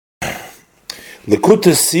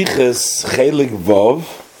Lekute Siches Chelik Vov,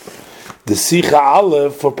 the Sicha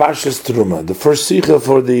Aleph for Parshas Truma, the first Sicha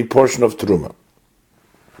for the portion of Truma.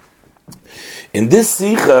 In this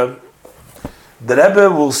Sicha, the Rebbe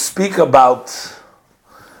will speak about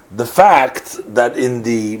the fact that in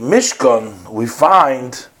the Mishkan we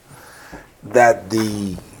find that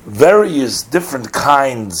the various different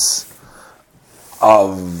kinds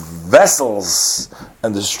of vessels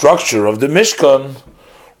and the structure of the Mishkan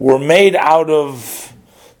were made out of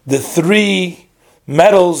the three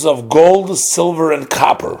metals of gold, silver, and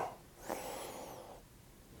copper.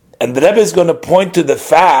 And the Rebbe is going to point to the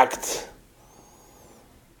fact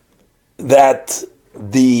that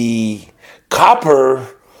the copper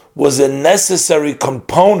was a necessary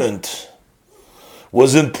component,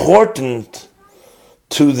 was important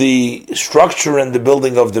to the structure and the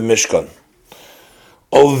building of the Mishkan.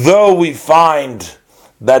 Although we find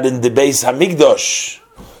that in the Beis Hamikdash,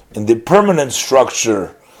 in the permanent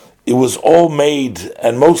structure, it was all made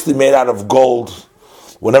and mostly made out of gold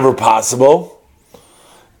whenever possible.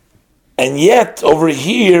 And yet, over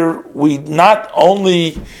here, we not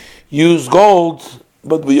only used gold,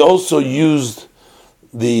 but we also used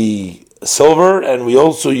the silver and we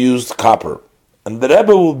also used copper. And the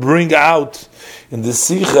Rebbe will bring out in the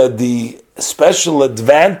Sicha the special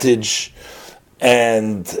advantage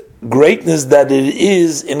and greatness that it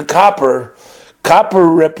is in copper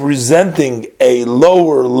representing a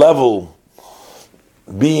lower level,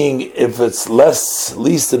 being if it's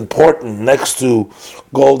least important next to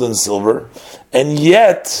gold and silver, and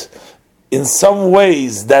yet in some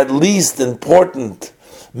ways that least important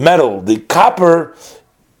metal, the copper,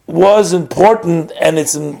 was important, and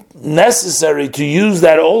it's necessary to use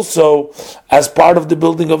that also as part of the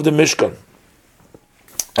building of the Mishkan,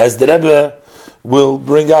 as the Rebbe will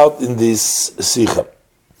bring out in this Sicha.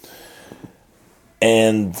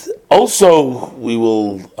 And also we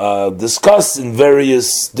will discuss in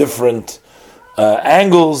various different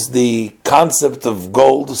angles the concept of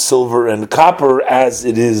gold, silver, and copper as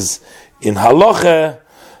it is in Halacha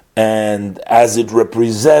and as it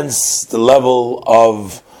represents the level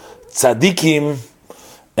of tzaddikim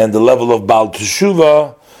and the level of Baal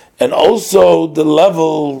Teshuvah, and also the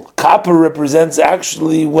level copper represents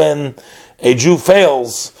actually when a Jew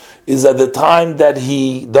fails is at the time that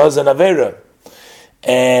he does an Aveira.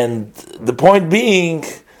 And the point being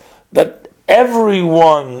that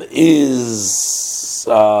everyone is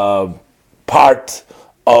part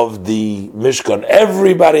of the Mishkan.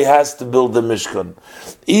 Everybody has to build the Mishkan.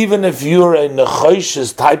 Even if you're a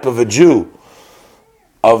Nechoshes type of a Jew,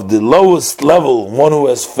 of the lowest level, one who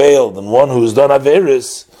has failed and one who has done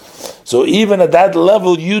Averis, so even at that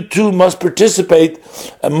level, you too must participate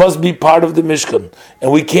and must be part of the Mishkan.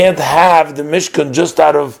 And we can't have the Mishkan just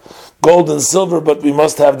out of gold and silver, but we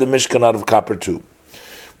must have the Mishkan out of copper too.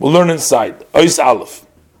 We'll learn inside. Ois Aleph.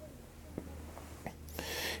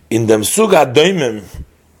 In dem Sug HaDoimim,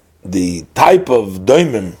 the type of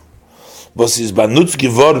Doimim, was is benutzt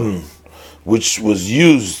geworden, which was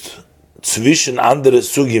used zwischen andere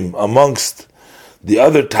Sugim, amongst the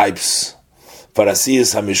other types, for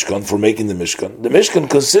Asiyas HaMishkan, for making the Mishkan. The Mishkan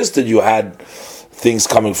consisted, you had things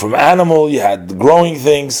coming from animal, you had growing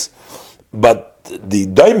things, but the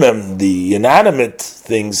doimim, the inanimate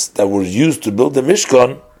things that were used to build the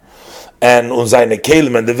Mishkan, and seine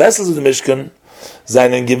kelim, and the vessels of the Mishkan,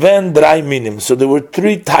 seinen gewen drei minim. So there were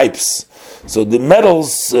three types. So the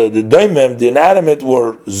metals, the doimim, the inanimate,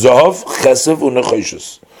 were zahav, chesed, and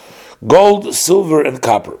nechoshes. Gold, silver, and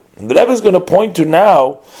copper. And the Rebbe is going to point to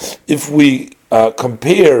now, if we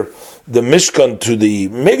compare the Mishkan to the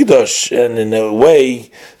Mikdash, and in a way,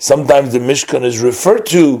 sometimes the Mishkan is referred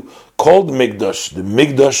to, called Mikdash. The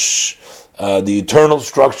Mikdash, the eternal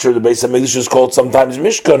structure, the Beis HaMikdash is called sometimes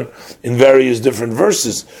Mishkan in various different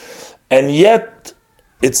verses. And yet,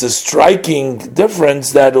 it's a striking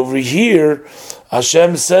difference that over here,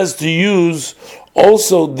 Hashem says to use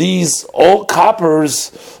also these all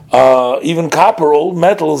coppers, even copper, old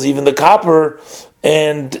metals, even the copper.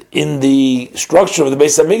 And in the structure of the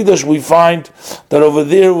Beis HaMikdash, we find that over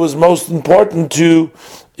there was most important to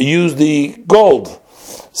use the gold.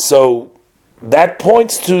 So that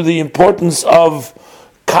points to the importance of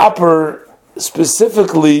copper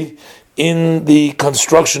specifically in the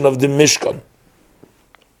construction of the Mishkan.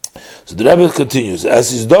 So the Rebbe continues,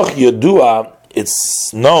 as is doch Yodua,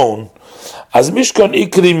 it's known as Mishkan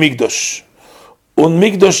Ikri Mikdash, Un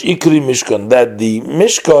Mikdash Ikri Mishkan, that the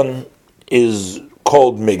Mishkan is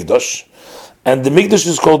called Mikdash, and the Mikdash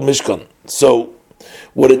is called Mishkan. So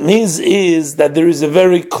what it means is that there is a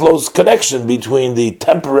very close connection between the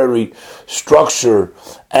temporary structure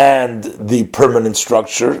and the permanent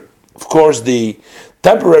structure. Of course, the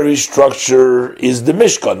temporary structure is the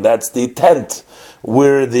Mishkan. That's the tent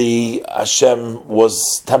where the Hashem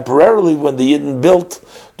was temporarily when the Yidden built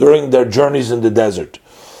during their journeys in the desert.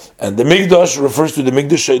 And the Mikdash refers to the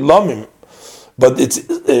Mikdash Eilamim, but it's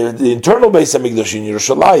the internal Beis HaMikdash in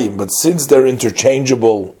Yerushalayim. But since they're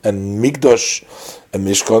interchangeable and Mikdash and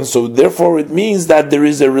Mishkan, so therefore it means that there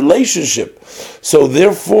is a relationship. So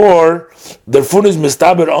therefore, their food is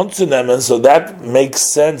mistaber onto them, and so that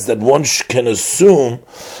makes sense that one can assume,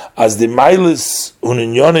 as the Mailis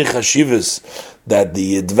Uninyoni Chashivas, that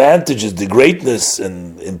the advantages, the greatness,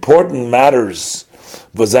 and important matters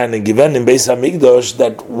was given in Beis HaMikdash,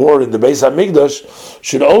 that were in the Beis HaMikdash,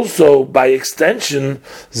 should also, by extension,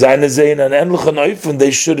 seine Zein and Enlichen Eufen,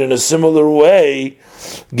 they should in a similar way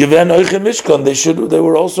given Euch in Mishkan, they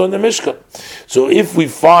were also in the Mishkan. So if we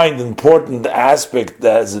find important aspect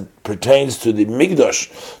as it pertains to the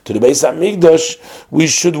Mikdash, to the Beis HaMikdash, we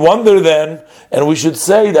should wonder then, and we should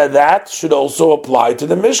say that should also apply to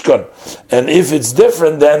the Mishkan. And if it's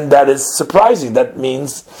different, then that is surprising. That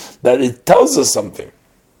means that it tells us something.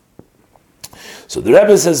 So the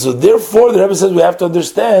Rebbe says, therefore the Rebbe says we have to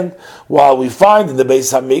understand, while we find in the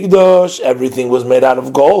Beis HaMikdash everything was made out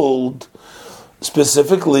of gold,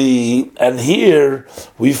 specifically, and here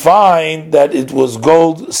we find that it was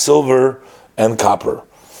gold, silver, and copper.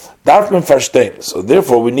 Darf man verstehen. So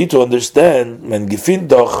therefore we need to understand, men gefind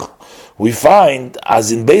doch, we find,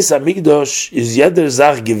 as in Beis HaMikdash is jeder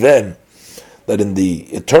Zach given, that in the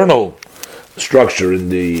eternal structure, in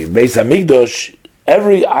the Beis HaMikdash,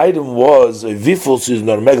 every item was a vifus is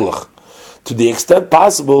nor meglach. To the extent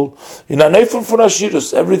possible, in a neifun for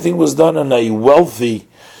ashirus, everything was done in a wealthy,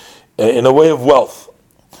 in a way of wealth.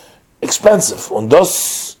 Expensive. Und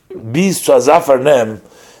das bis zu azafarnem,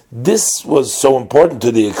 this was so important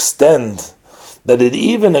to the extent that it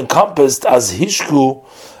even encompassed as hishku,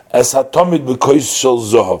 as hatomid b'kois shel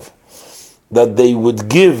zohav, that they would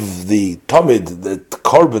give the tomid, the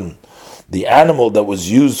korban, the animal that was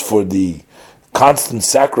used for the constant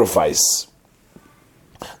sacrifice,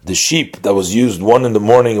 the sheep that was used one in the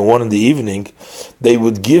morning and one in the evening, they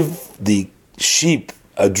would give the sheep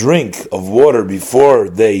a drink of water before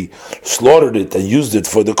they slaughtered it and used it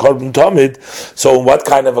for the korban tamid. So what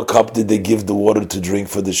kind of a cup did they give the water to drink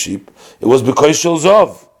for the sheep? It was because shel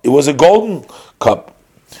zav. It was a golden cup.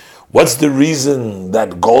 What's the reason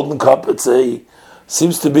that golden cup?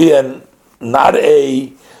 Seems to be not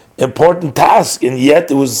a important task, and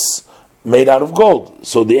yet it was made out of gold.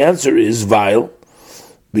 So the answer is vile,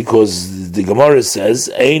 because the Gemara says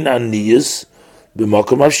ein aniyus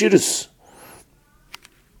b'makom avshirus,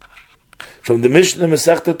 from the Mishnah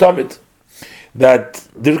Masechta Tamid, that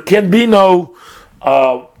there can be no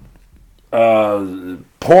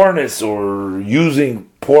poorness or using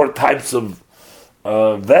poor types of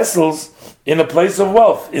vessels in a place of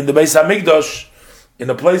wealth. In the Beis HaMikdash, in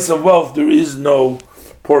a place of wealth, there is no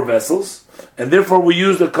poor vessels, and therefore we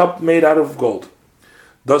use a cup made out of gold.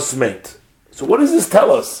 Thus made. So what does this tell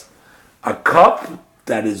us? A cup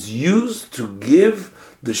that is used to give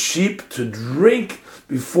the sheep to drink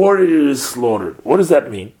before it is slaughtered. What does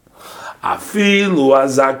that mean? Afilu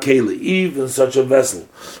azakeli, even such a vessel,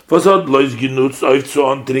 which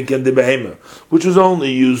was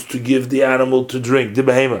only used to give the animal to drink, the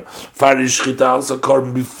behema, farish chital, a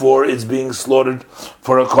korban before it's being slaughtered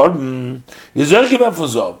for a korban,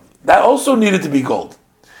 that also needed to be gold.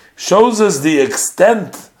 Shows us the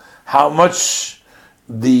extent, how much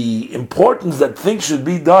the importance that things should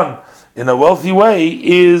be done in a wealthy way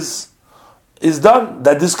is done,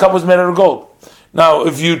 that this cup was made out of gold. Now,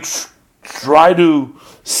 if you try to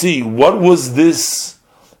see what was this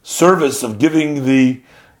service of giving the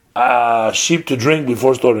sheep to drink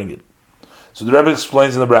before slaughtering it. So the Rebbe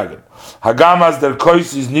explains in the bracket, Hagamas der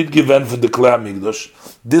kois is not given for the Klei HaMikdash.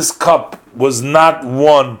 This cup was not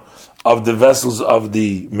one of the vessels of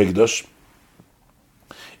the Mikdash.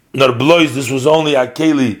 Nor blois, this was only a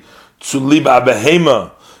keli tzulib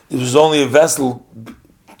abehema. It was only a vessel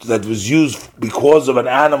that was used because of an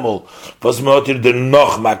animal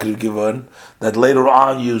that later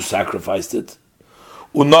on you sacrificed it.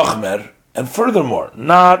 And furthermore,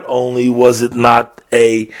 not only was it not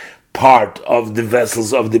a part of the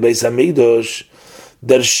vessels of the Beis HaMikdash,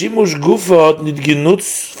 der shimush gufa hat nit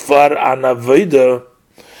genutzt far an avoda.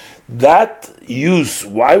 That use,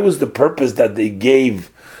 why was the purpose that they gave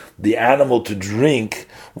the animal to drink,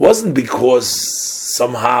 wasn't because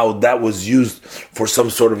somehow that was used for some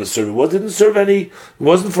sort of a service. It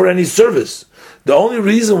wasn't for any service. The only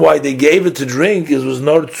reason why they gave it to drink was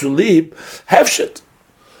nor tzulib hefshet.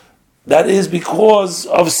 That is because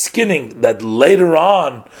of skinning. That later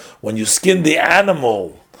on, when you skin the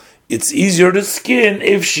animal, it's easier to skin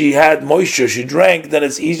if she had moisture, she drank, then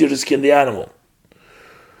it's easier to skin the animal.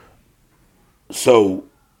 So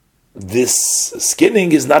this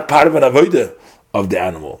skinning is not part of an avodah of the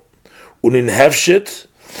animal. Unin hefshit,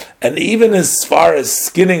 and even as far as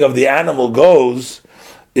skinning of the animal goes,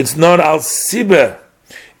 it's not al sibe.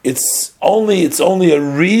 It's only a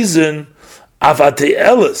reason avate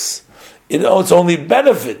elis. It's only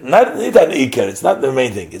benefit, not an iker. It's not the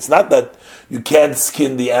main thing. It's not that you can't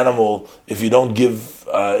skin the animal if you don't give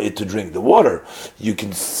it to drink the water. You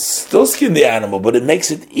can still skin the animal, but it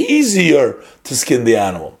makes it easier to skin the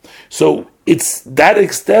animal. So it's that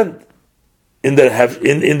extent in the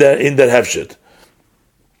hefshit,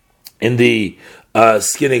 in the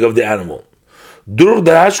skinning of the animal. So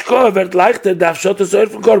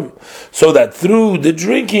that through the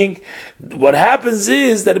drinking, what happens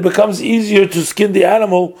is that it becomes easier to skin the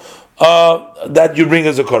animal that you bring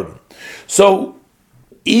as a korban. So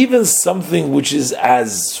even something which is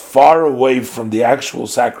as far away from the actual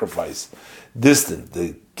sacrifice, distant,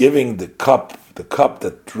 giving the cup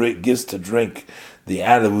that gives to drink the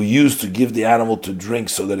animal, we use to give the animal to drink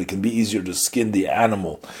so that it can be easier to skin the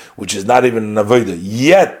animal, which is not even an avodah,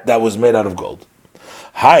 yet that was made out of gold.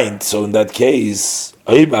 So in that case,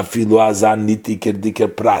 so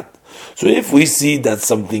if we see that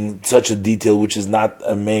something, such a detail which is not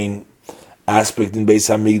a main aspect in Beis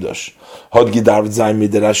Hamikdash,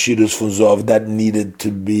 that needed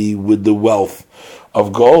to be with the wealth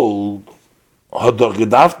of gold,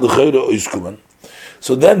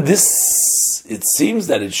 so then this, it seems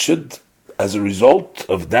that it should, as a result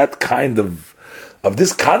of that kind of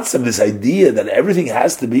this concept, this idea that everything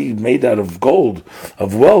has to be made out of gold,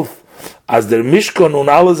 of wealth, as der Mishkan und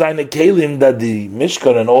alle seine Kelim, that the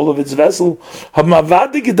Mishkan and all of its vessel,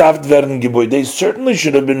 they certainly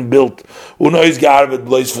should have been built, and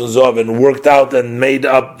worked out and made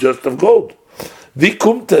up just of gold.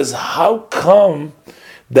 How come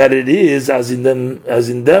that it is, as in them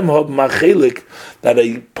hob machelik, that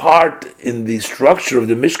a part in the structure of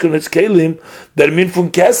the Mishkan is Kelim, that mean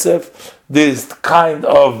from Kesef, this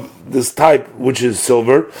type which is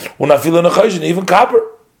silver, even copper.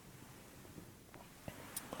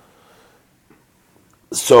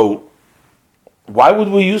 So why would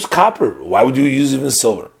we use copper? Why would you use even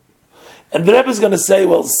silver? And the Rebbe is going to say,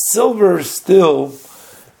 well, silver still,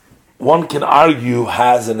 one can argue,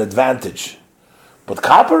 has an advantage. But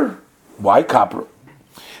copper? Why copper?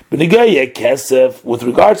 With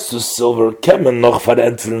regards to silver,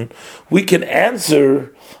 we can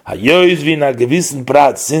answer,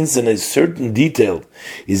 since in a certain detail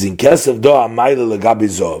is in kesef do amayla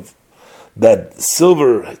legabizov, that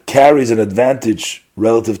silver carries an advantage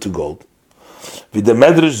relative to gold. As the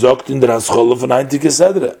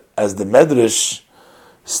Medrash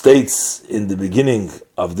states in the beginning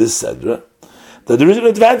of this Sedra, that there is an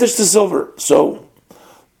advantage to silver. So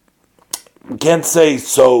we can't say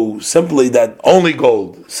so simply that only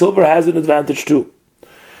gold. Silver has an advantage too.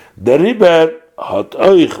 The riber hat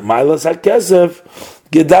euch mailas hakesef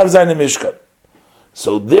gedav seine mishkan.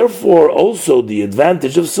 So therefore also the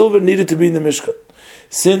advantage of silver needed to be in the mishkan.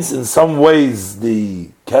 Since in some ways the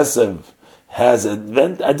kesef has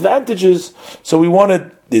advantages, so we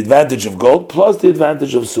wanted the advantage of gold plus the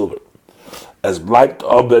advantage of silver. As black,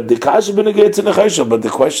 but the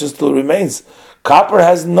question still remains: copper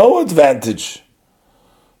has no advantage,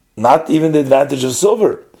 not even the advantage of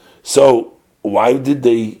silver. So why did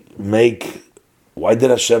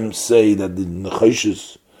Hashem say that the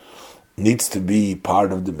nechoshes needs to be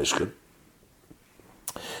part of the Mishkan?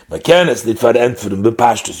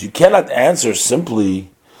 You cannot answer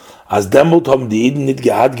simply as that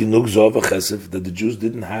the Jews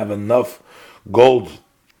didn't have enough gold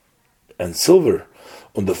and silver.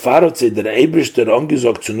 And the Pharaoh said that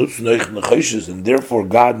and therefore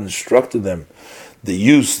God instructed them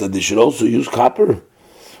that they should also use copper.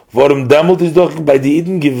 Warum damals is doch by the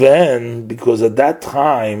Eden given, because at that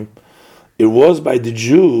time it was by the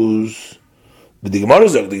Jews. But the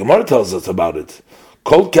Gemara tells us about it.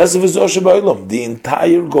 Called kesef is oshe, the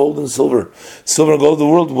entire gold and silver and gold of the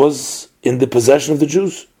world was in the possession of the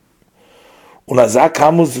Jews. And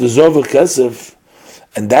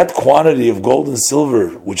that quantity of gold and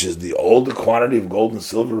silver, which is all the quantity of gold and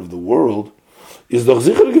silver of the world, is doch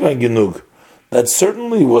sicher gewein genug. That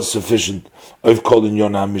certainly was sufficient of kol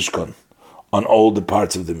inyon ha-mishkan, on all the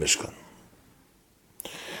parts of the Mishkan.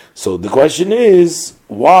 So the question is,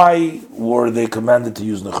 why were they commanded to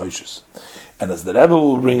use nechoshes? And as the Rebbe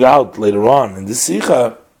will bring out later on in the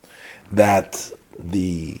Sikha, that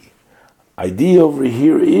the idea over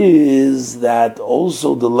here is that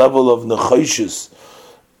also the level of nechoshes,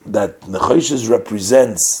 that nechoshes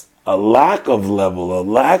represents a lack of level, a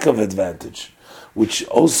lack of advantage, which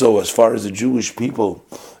also, as far as the Jewish people,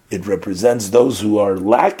 it represents those who are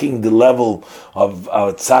lacking the level of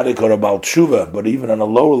tzaddik or about tshuva, but even on a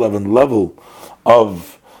lower level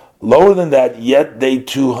of lower than that, yet they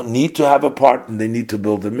too need to have a part and they need to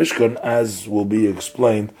build a Mishkan, as will be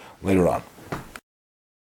explained later on.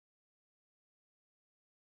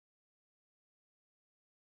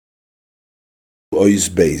 Ois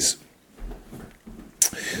Beis.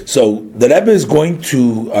 So the Rebbe is going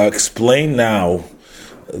to explain now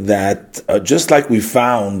that just like we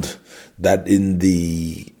found that in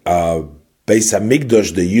the Beis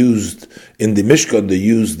Hamikdash they used, in the Mishkan they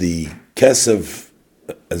used the Kesef,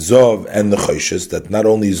 Zov and the Choshes, that not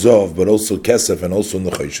only Zov but also Kesef and also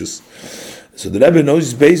the Choshes. So the Rebbe in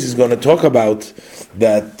Ois Beis is going to talk about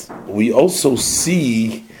that we also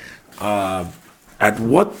see at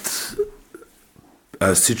what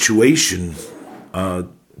situation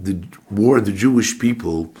were the Jewish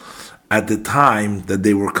people at the time that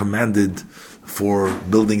they were commanded for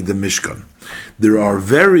building the Mishkan. There are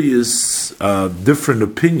various different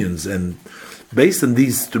opinions, and based on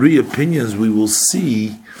these three opinions, we will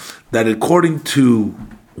see that according to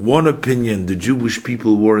one opinion, the Jewish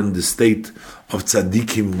people were in the state of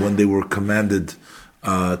tzaddikim when they were commanded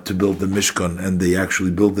to build the Mishkan, and they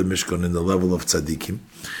actually built the Mishkan in the level of tzaddikim.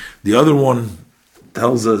 The other one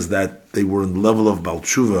tells us that they were in the level of Baal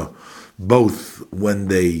Tshuva, both when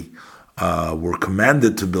they were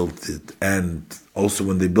commanded to build it and also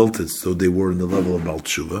when they built it, so they were in the level of Baal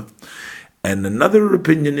Tshuva. And another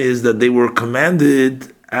opinion is that they were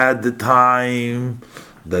commanded at the time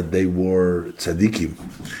that they were tzaddikim.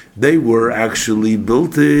 They were actually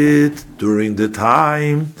built it during the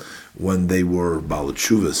time when they were Baal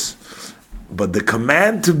Tshuvas. But the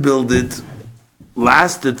command to build it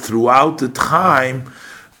lasted throughout the time,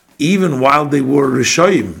 even while they were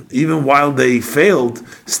Rishoyim, even while they failed,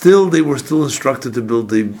 still they were still instructed to build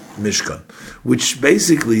the Mishkan, which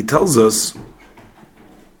basically tells us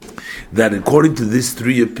that according to these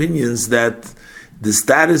three opinions, that the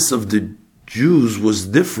status of the Jews was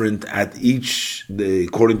different at each,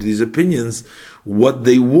 according to these opinions, what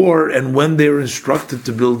they wore and when they were instructed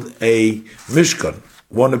to build a Mishkan.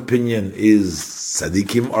 One opinion is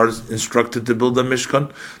tzaddikim are instructed to build a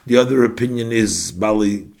Mishkan. The other opinion is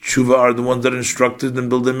Bali Tshuva are the ones that are instructed to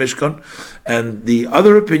build a Mishkan. And the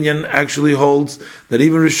other opinion actually holds that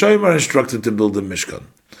even Rishoyim are instructed to build a Mishkan.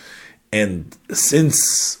 And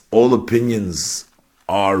since all opinions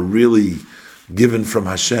are really given from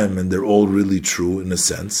Hashem and they're all really true in a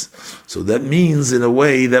sense, so that means in a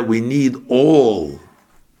way that we need all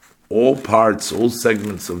parts, all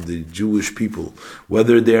segments of the Jewish people,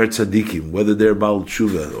 whether they're tzaddikim, whether they're Baal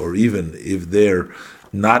Tshuva, or even if they're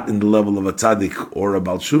not in the level of a tzaddik or a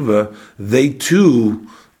Baal Tshuva, they too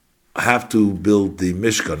have to build the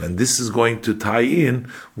Mishkan. And this is going to tie in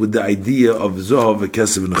with the idea of Zohar,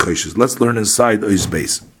 Kesef, and Choshes. Let's learn inside Ois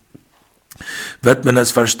Beis.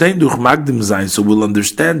 So we'll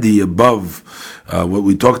understand the above, what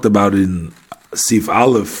we talked about in Sif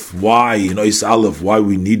Aleph, why in Ois Aleph, why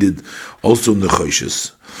we needed also in the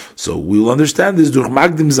Choshes. So we will understand this durch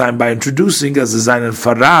Magdim Zayin by introducing as a Zayin and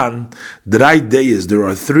Faran drei days. There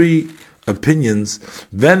are three opinions.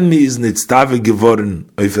 When is nitztave geworden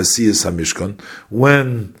auf Asiyas HaMishkan,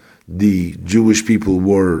 when the Jewish people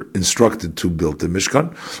were instructed to build the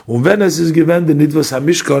Mishkan, und when es ist given the Nitvas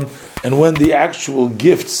HaMishkan, and when the actual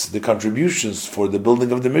gifts, the contributions for the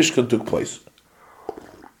building of the Mishkan took place.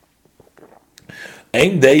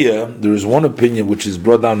 Ein Deya, there is one opinion which is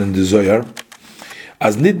brought down in the Zohar,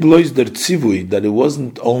 as nit blois der tzivui, that it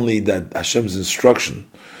wasn't only that Hashem's instruction,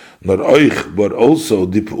 not oich, but also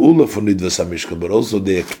the peula for Nidvas HaMishkan, but also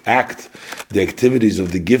the act, the activities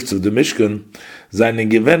of the gifts of the Mishkan, seine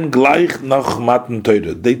given gleich nach Matan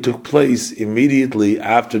Torah. They took place immediately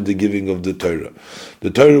after the giving of the Torah.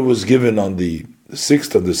 The Torah was given on the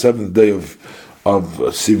 6th and the 7th day of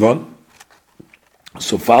Sivan.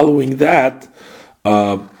 So following that,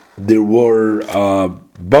 there were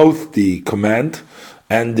both the command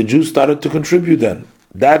and the Jews started to contribute then.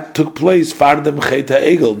 That took place, Fardem Cheta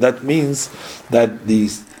Egel. That means that the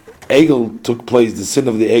Egel took place, the sin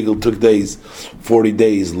of the Egel took place 40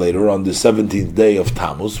 days later, on the 17th day of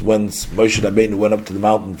Tammuz, when Moshe Rabbeinu went up to the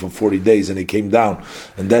mountain for 40 days and he came down.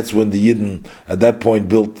 And that's when the Yidden, at that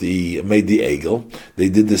point, made the Egel. They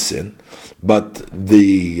did the sin. But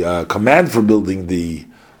the command for building the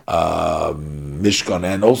Mishkan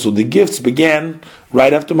and also the gifts began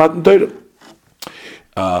right after Matan Torah.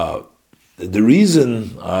 The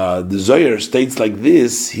reason the Zohar states like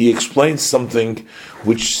this, he explains something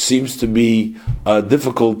which seems to be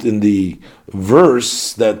difficult in the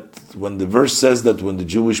verse, that when the verse says that when the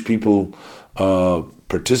Jewish people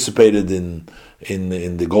participated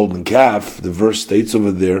in the golden calf, the verse states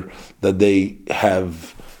over there that they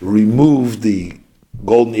have removed the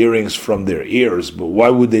golden earrings from their ears. But why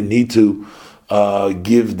would they need to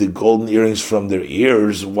give the golden earrings from their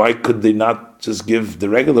ears? Why could they not just give the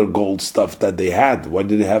regular gold stuff that they had? Why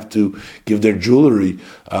did they have to give their jewelry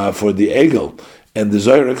for the egel? And the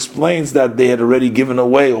Zohar explains that they had already given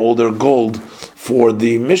away all their gold for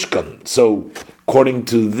the Mishkan. So, according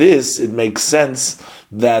to this, it makes sense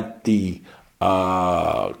that the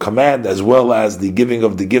command as well as the giving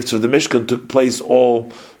of the gifts of the Mishkan took place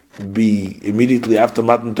all be immediately after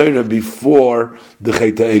Matan Torah, before the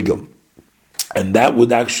Chet HaEgel. And that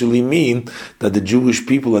would actually mean that the Jewish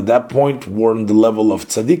people at that point were on the level of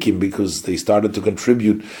tzaddikim, because they started to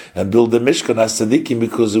contribute and build the Mishkan as tzaddikim,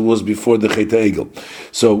 because it was before the Chet HaEgel.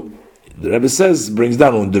 So the Rebbe brings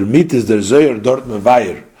down, on der Mit is der Zohar dort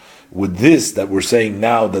mevayer. With this that we're saying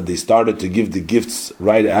now, that they started to give the gifts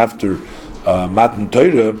right after Matan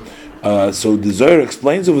Torah, so the Zohar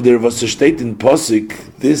explains over there, was steht in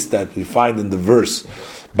Posik, this that we find in the verse,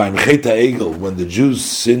 beim Chet HaEgel, when the Jews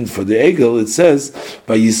sinned for the Egel, it says,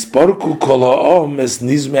 "Vayisporku kol ha'om es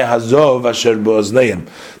nizme hazov asher be'ozneim,"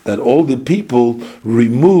 that all the people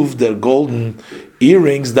removed their golden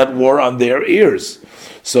earrings that were on their ears.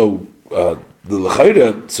 So the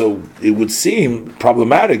L'chaira, so it would seem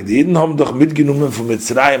problematic. The Yidden haben doch mitgenommen from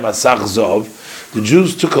Mitzrayim asach zov. The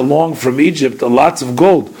Jews took along from Egypt lots of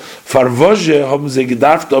gold. Farvoshe haben sie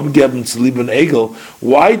gedarft abgeben zu lieben Egel.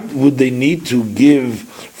 Why would they need to give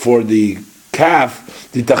for the calf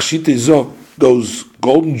the tachshite zov, those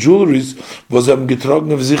golden jewelries, was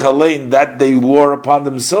getrogen of sich allein, that they wore upon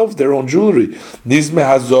themselves their own jewelry? Nizme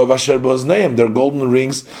hazov asher bozneim, their golden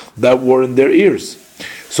rings that were in their ears.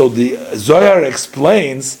 So the Zohar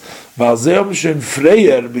explains,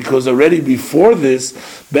 because already before this,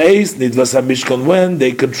 when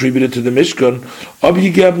they contributed to the Mishkan,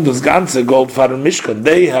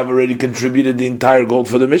 they have already contributed the entire gold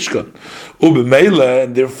for the Mishkan.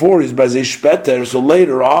 And therefore is better. So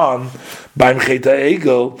later on, beim Chet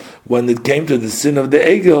HaEgel, when it came to the sin of the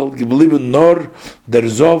Egel,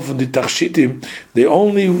 they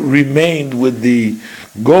only remained with the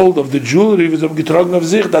gold of the jewelry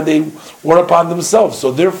that they were upon themselves.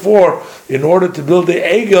 So therefore, in order to build the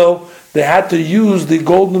Egel, they had to use the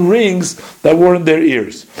golden rings that were in their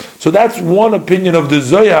ears. So that's one opinion of the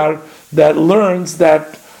Zohar that learns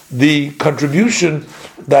that the contribution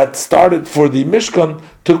that started for the Mishkan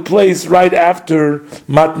took place right after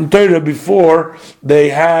Matan Torah, before they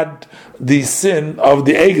had the sin of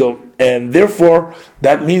the Egel, and therefore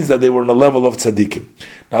that means that they were on a level of tzaddikim.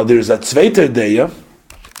 Now there's a zweite Deya.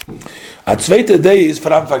 A zweite Deya is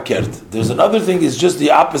verkehrt. There's another thing, is just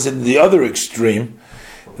the opposite, the other extreme,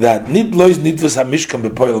 that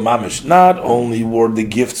not only were the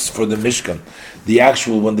gifts for the Mishkan, the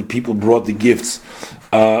actual, when the people brought the gifts,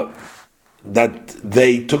 that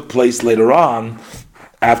they took place later on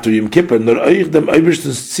after Yom Kippur,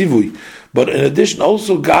 but in addition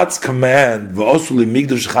also God's command that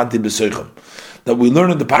we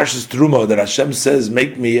learn in the Parshas Teruma, that Hashem says,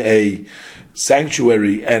 "Make me a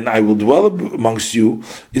sanctuary and I will dwell amongst you,"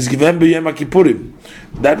 is given by Yom Kippurim.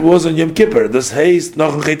 That was on Yom Kippur. Das heißt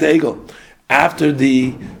noch ein Chet HaEgel, after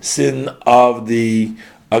the sin of the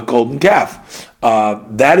golden calf.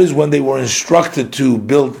 That is when they were instructed to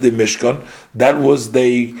build the Mishkan.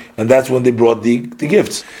 And that's when they brought the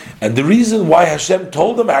gifts. And the reason why Hashem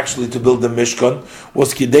told them actually to build the Mishkan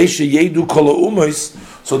was Kidei sheyedu kol ha'umis,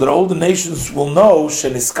 so that all the nations will know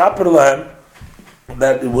sheniskaper lahem,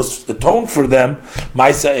 that it was atoned for them,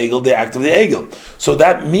 Maisa Egel, the act of the Egel. So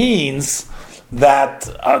that means that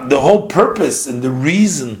the whole purpose and the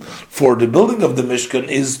reason for the building of the Mishkan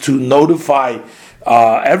is to notify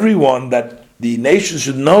everyone, that the nation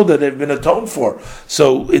should know that they've been atoned for.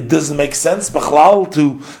 So it doesn't make sense, B'chlal,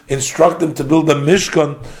 to instruct them to build a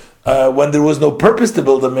Mishkan when there was no purpose to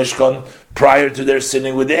build a Mishkan prior to their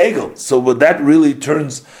sinning with the Egel. So what that really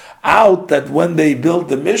turns out, that when they built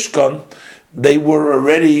the Mishkan, they were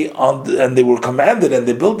already and they were commanded, and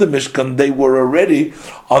they built the Mishkan, they were already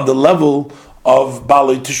on the level of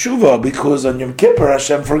Balei Teshuvah, because on Yom Kippur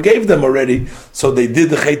Hashem forgave them already, so they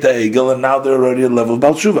did the Chet HaEgel, and now they're already at the level of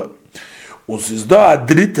Baal Teshuvah.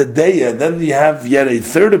 Then you have yet a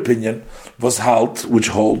third opinion, was halt, which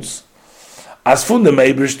holds, as von dem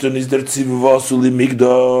Eibishter is der Tzivu li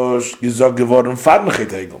Migdosh gesagt geworden fahren Chet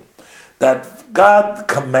HaEgel, that God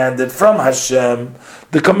commanded from Hashem,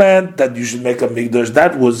 the command that you should make a Migdosh,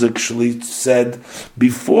 that was actually said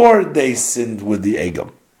before they sinned with the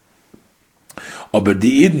Egel. Aber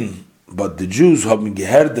die Eden, but the Jews haben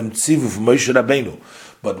gehört dem Tzivu von Moshe Rabbeinu.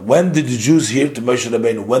 But when did the Jews hear to Moshe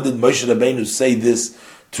Rabbeinu? When did Moshe Rabbeinu say this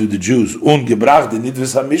to the Jews? Ungebracht in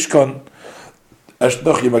Nidvis HaMishkan, erst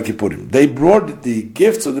noch Yom Kippurim. They brought the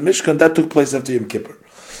gifts of the Mishkan, that took place after Yom Kippur.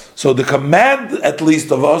 So the command, at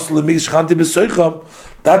least, of Os L'Mikdash Chanti B'Soicham,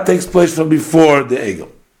 that takes place from before the Egel.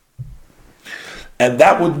 And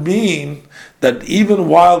that would mean that even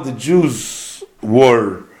while the Jews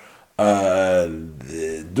were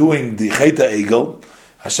doing the Cheta Egel,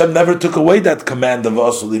 Hashem never took away that command of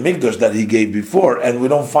Os L'Mikdash that He gave before, and we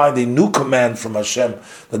don't find a new command from Hashem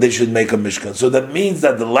that they should make a Mishkan. So that means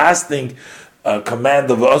that the lasting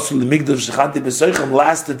command of Os L'Mikdash Chanti B'Soicham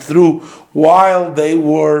lasted through while they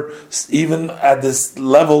were even at this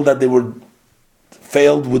level that they were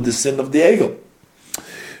failed with the sin of the Egel.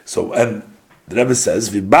 So, and the Rebbe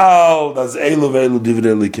says, V'bal das Eilu ve'elu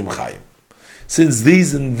divrei Elikim chayim. Since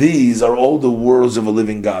these and these are all the words of a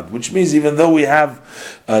living God, which means even though we have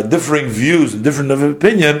differing views and different of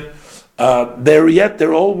opinion,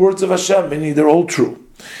 they're all words of Hashem, meaning they're all true.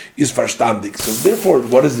 Is verstandig. So therefore,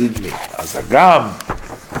 what does it mean? As a gam,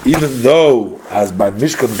 even though, as by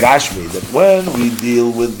Mishkan Gashmi, that when we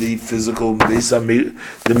deal with the physical, the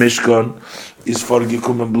Mishkan is for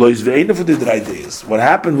Gikum and Blois Ve'ena for the 3 days. What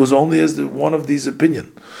happened was only as one of these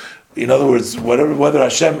opinion. In other words, whether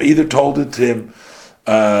Hashem either told it to him,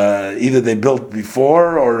 either they built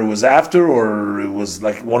before, or it was after, or it was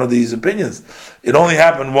like one of these opinions. It only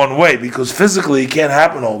happened one way, because physically it can't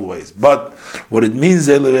happen all the ways. But what it means,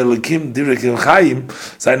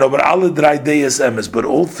 but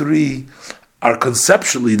all three are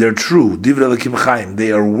conceptually, they're true.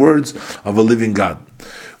 They are words of a living God.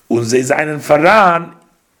 In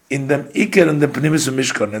them Iker and the Pnimis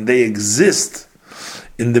Mishkan, and they exist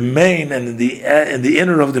in the main and in the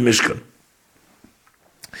inner of the Mishkan.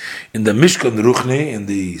 In the Mishkan Ruchni, in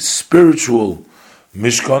the spiritual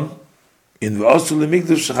Mishkan, in the Osul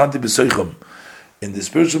Mikdash Shachanti B'Soicham, in the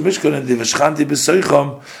spiritual Mishkan and the V'Shachanti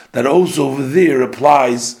B'Soicham, that also over there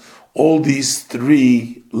applies all these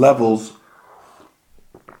 3 levels,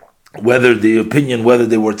 whether they were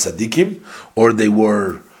tzaddikim, or they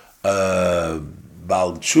were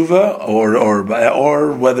Baal Tshuva,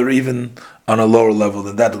 or whether even on a lower level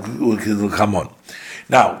than that will come on.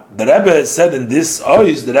 Now, the Rebbe said in this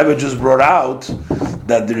ois, the Rebbe just brought out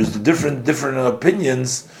that there's different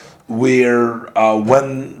opinions where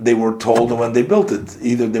when they were told and when they built it.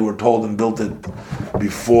 Either they were told and built it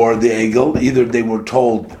before the Egel, either they were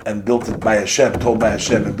told and built it by Hashem, told by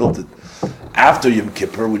Hashem and built it after Yom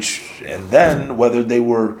Kippur, and then whether they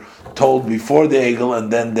were told before the Egel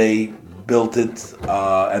and then they built it,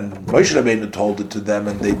 and Moshe Rabbeinu told it to them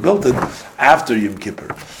and they built it after Yom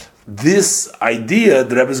Kippur. This idea,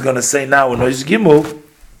 the Rebbe is going to say now in Ois Gimel,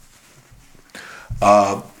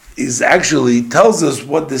 is actually tells us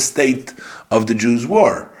what the state of the Jews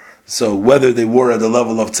were. So whether they were at the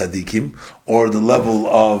level of tzaddikim, or the level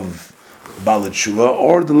of Baal Tshuva,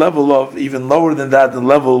 or the level of, even lower than that, the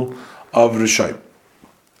level of Rishayim.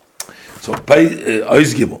 So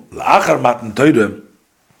Ois Gimel, L'achar Matan Torah,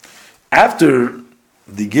 after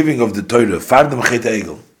the giving of the Torah, Fardem Chet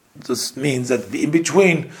Egel. This means that in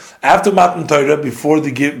between, after Matan Torah, before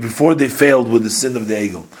they failed with the sin of the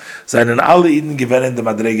Egel, seinen alle Eden gewähren the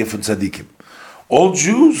Madrege von Tzadikim. All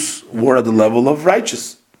Jews were at the level of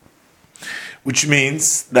righteous, which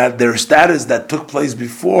means that their status that took place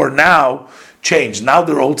before now changed. Now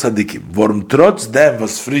they're all tzaddikim. Vorum trotz dem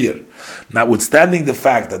was früher. Notwithstanding the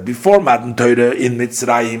fact that before Matan Torah in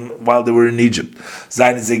Mitzrayim, while they were in Egypt,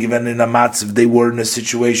 seien sie given in a matzav, they were in a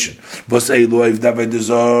situation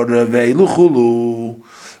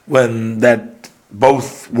when that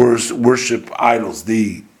both worship idols,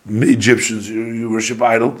 the Egyptians you worship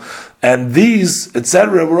idol, and these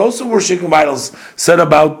etc. were also worshiping idols, said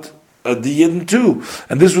about the Yidden too.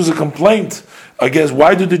 And this was a complaint against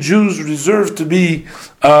why do the Jews deserve to be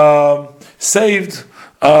saved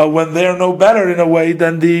when they are no better in a way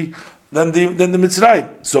than the Mitzrayim.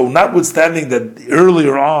 So notwithstanding that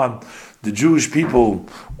earlier on the Jewish people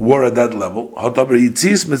were at that level,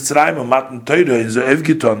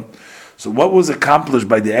 so what was accomplished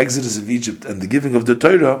by the exodus of Egypt and the giving of the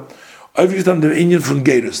Torah,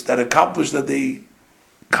 that accomplished that the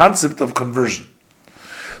concept of conversion.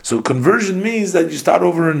 So conversion means that you start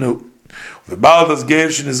over anew.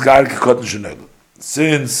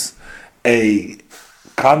 Since a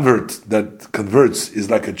convert that converts is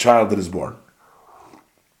like a child that is born,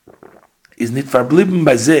 is nicht verblieben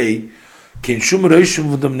bei sie, kein Shum Reishum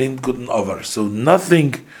von dem nimmt guten over. So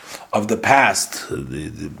nothing of the past,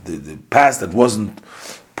 the past that wasn't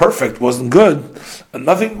perfect, wasn't good, and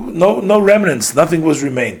nothing, no remnants, nothing was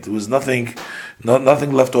remained. There was nothing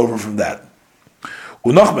left over from that.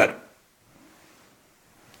 Unochmer,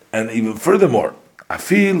 and even furthermore,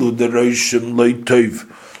 afilu the roishim loy tov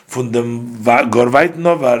von dem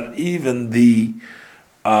gorvaitno var, even the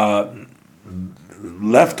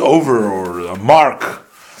leftover or a mark,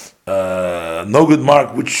 no good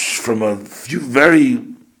mark, which from a few very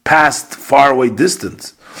past, far away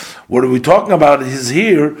distance. What are we talking about is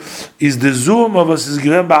here is the zuam of us is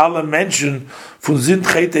given by Allah mentioned from Zint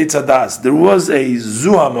Chet Eitzadas. There was a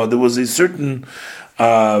zuam, there was a certain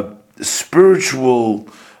spiritual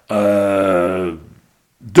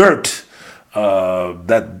dirt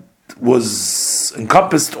that was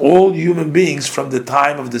encompassed all human beings from the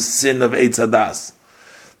time of the sin of Eitzadas.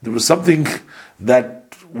 There was something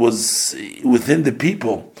that was within the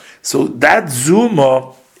people. So that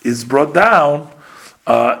zuma is brought down,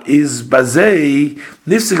 is bazei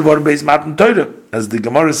nifsik geworden beis Matan Torah, as the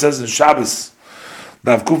Gemara says in Shabbos,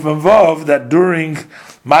 that during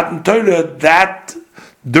Matan Torah, that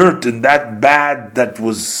dirt and that bad that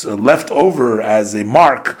was left over as a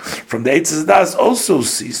mark from the Eitz Das also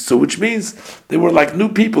ceased. So, which means they were like new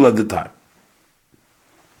people at the time.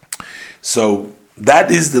 So that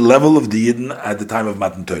is the level of the Yidden at the time of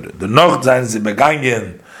Matan Torah. The Noch zayin ze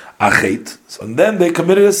begangen achet. So and then they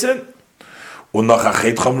committed a sin. Unoch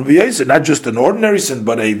achet chomer b'yoseh, not just an ordinary sin,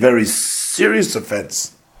 but a very serious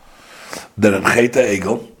offense. The Cheta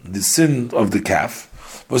Egel, the sin of the calf,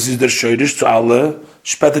 was is der shoydish to alle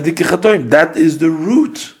später dicke chatoim. That is the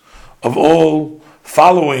root of all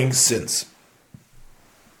following sins.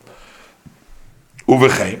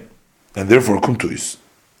 Uvechein, and therefore kumtuis.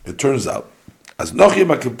 It turns out, as noch Yom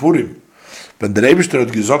Kippurim, when the Rebbeinu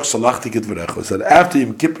had gesagt, salachti ketverecho, said after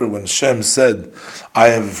Yom Kippur, when Shem said, I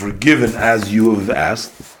have forgiven as you have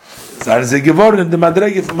asked, the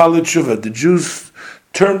Jews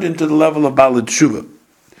turned into the level of Balad Tshuva,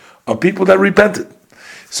 of people that repented.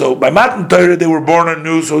 So by Matan Torah they were born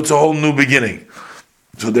anew, so it's a whole new beginning.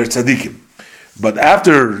 So they're tzaddikim. But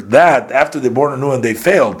after that, after they're born anew and they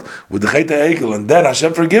failed with the Cheta Egel, and then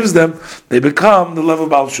Hashem forgives them, they become the level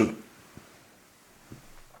of Baal Tshuva.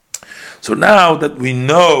 So now that we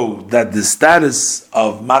know that the status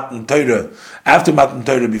of Matan Torah, after Matan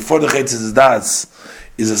Torah, before the Cheta Das,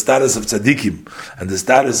 is a status of tzaddikim, and the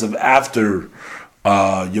status of after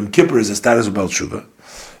Yom Kippur is a status of Baal Tshuva.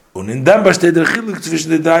 And in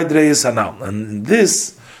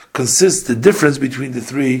this consists the difference between the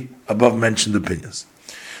three above mentioned opinions.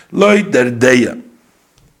 According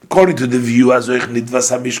to the view,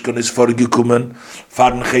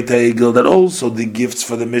 that also the gifts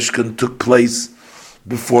for the Mishkan took place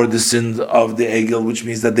before the sin of the Egel, which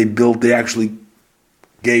means that they actually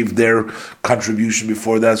gave their contribution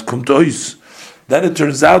before that as Kum Tois. Then it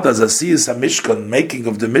turns out, as Asiyas HaMishkan, making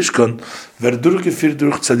of the Mishkan, Verdur Gefir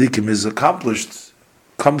Durch Tzadikim is accomplished,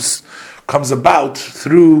 comes about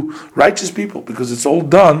through righteous people, because it's all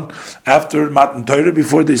done after Matan Torah,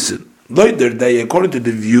 before they sin. Later, they, according to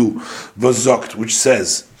the view, Vazokt, which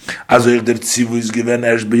says, Azoich der Tzivu is given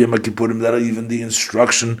Ersh B'Yom Kippurim, that even the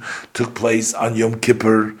instruction took place on Yom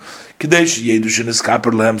Kippur, Kadesh Yedushin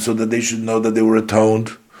Eskaper Lehem, so that they should know that they were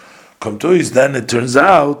atoned. Come to us, then it turns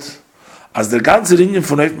out, as the ganze Rinyan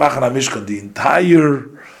von Eif Machen HaMishkan, the entire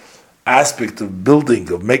aspect of building,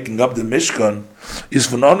 of making up the Mishkan, is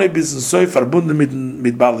von Onei bis Nsoi verbunden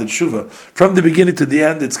mit Baal Tshuva. From the beginning to the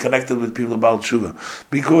end, it's connected with people of Baal Tshuva.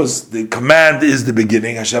 Because the command is the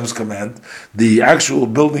beginning, Hashem's command. The actual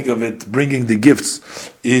building of it, bringing the gifts,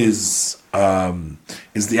 is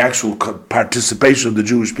the actual participation of the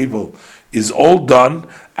Jewish people, is all done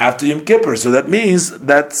after Yom Kippur. So that means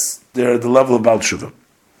they're at the level of Baal Tshuva.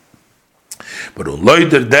 But on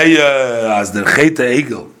Loider Deya, as der Cheta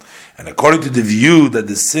Egel, and according to the view that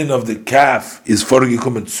the sin of the calf is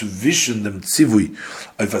vorgekommen zwischen dem Zivui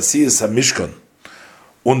auf Asiyas HaMishkan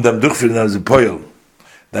und dem Durchführen als Poel,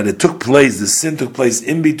 that it took place, the sin took place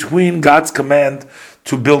in between God's command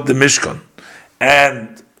to build the Mishkan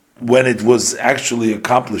and when it was actually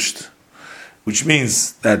accomplished, which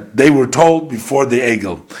means that they were told before the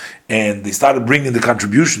Egel, and they started bringing the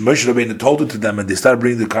contribution. Moshe Rabbeinu told it to them, and they started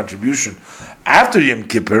bringing the contribution after Yom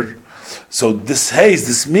Kippur. So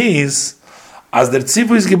this means, as der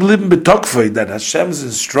Tzivu is geblieben betokfei, that Hashem's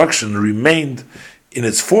instruction remained in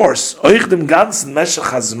its force, euch dem ganzen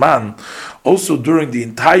Meshach Hazman, also during the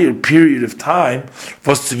entire period of time,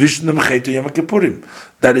 was zwischen dem Chet und Yom Kippurim,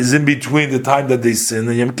 that is in between the time that they sin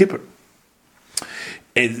and Yom Kippur.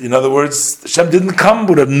 In other words, Hashem didn't come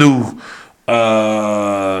with a new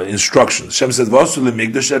instruction. Hashem said, "Vasul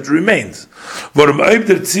mikdash," that remained. Warum ob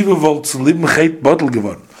der Tzivu wollte zu lieben Chet bottle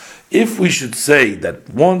geworden? if we should say that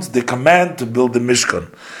once the command to build the Mishkan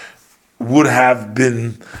would have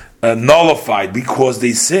been nullified because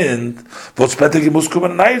they sinned, so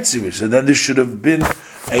then there should have been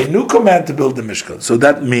a new command to build the Mishkan. So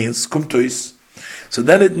that means kumtuis. So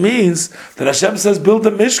then it means that Hashem says, build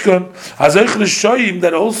the Mishkan,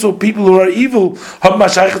 that also people who are evil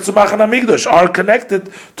are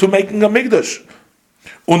connected to making a Mikdash.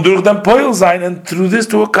 Und durch den Poil sein, and through this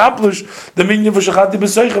to accomplish the minyan v'shachati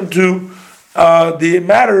b'seichem, to the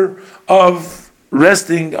matter of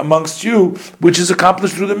resting amongst you, which is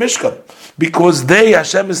accomplished through the Mishkan. Because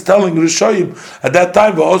Hashem is telling Rishoyim at that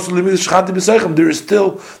time, there is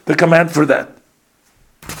still the command for that.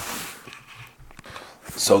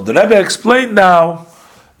 So the Rebbe explained now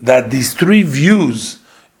that these three views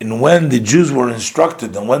in when the Jews were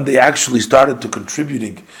instructed and when they actually started to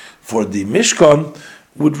contributing for the Mishkan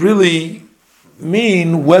would really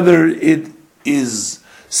mean whether it is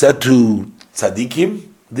said to tzaddikim,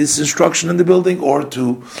 this instruction in the building, or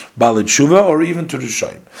to Balei Tshuva, or even to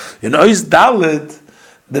Rishoyim. In Ois Dalet,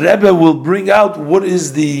 the Rebbe will bring out what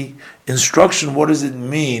is the instruction, what does it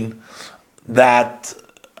mean that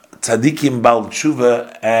tzaddikim, Balei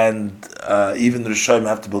Tshuva, and even Rishoyim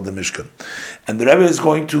have to build the Mishkan. And the Rebbe is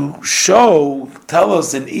going to tell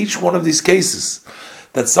us in each one of these cases,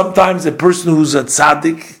 that sometimes a person who's a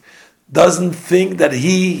tzaddik doesn't think that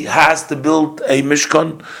he has to build a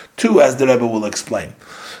Mishkan too, as the Rebbe will explain.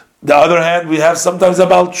 The other hand, we have sometimes a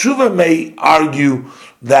Baal Tshuva may argue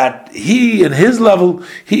that he, in his level,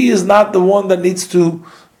 he is not the one that needs to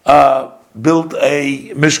build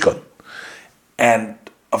a Mishkan. And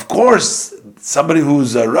of course, somebody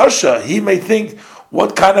who's a Rasha, he may think,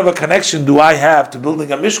 what kind of a connection do I have to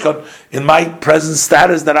building a Mishkan in my present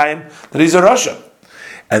status that he's a Rasha?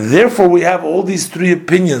 And therefore we have all these three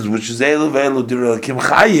opinions, which is Elu Ve'elu Dir Kim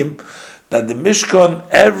Chayim, that the Mishkan,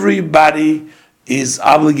 everybody is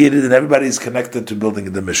obligated and everybody is connected to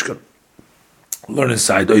building the Mishkan. Learn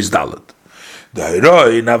inside Ois Dalet.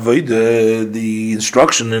 The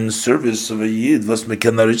instruction and service of a Yid was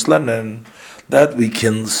and that we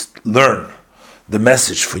can learn the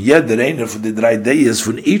message for Yed Reiner for the Drei Days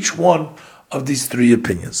from each one of these three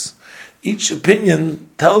opinions. Each opinion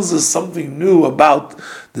tells us something new about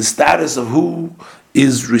the status of who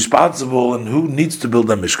is responsible and who needs to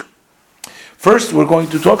build a Mishkan. First, we're going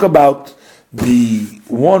to talk about the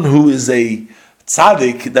one who is a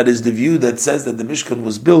tzaddik, that is the view that says that the Mishkan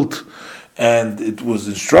was built and it was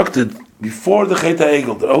instructed before the Chet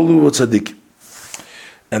HaEgel, the Olu tzaddik.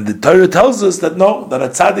 And the Torah tells us that no, that a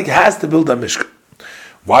tzaddik has to build a Mishkan.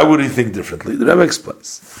 Why would he think differently? The Rebbe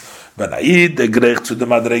explains. When a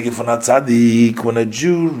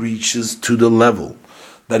Jew reaches to the level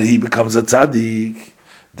that he becomes a tzaddik,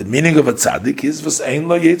 the meaning of a tzaddik is v'sein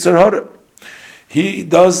lo yetzer hara. He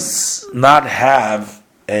does not have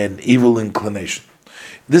an evil inclination.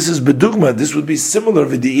 This is bedugma. This would be similar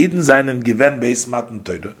with the Eden Zayin and Given Beis Matan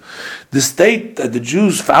Torah, the state that the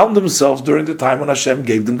Jews found themselves during the time when Hashem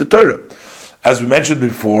gave them the Torah. As we mentioned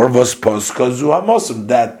before, was poska zuhamosim,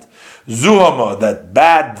 that zuhama, that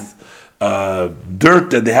bad dirt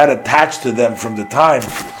that they had attached to them from the time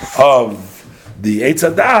of the Eitz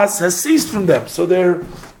Hadas has ceased from them. So they're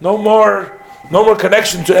no more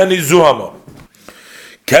connection to any zuhama.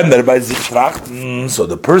 So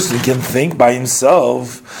the person can think by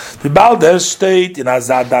himself,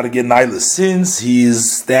 since he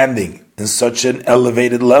is standing in such an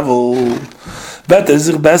elevated level,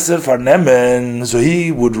 so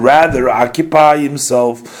he would rather occupy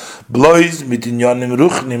himself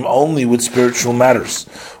only with spiritual matters,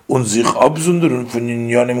 and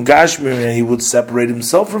he would separate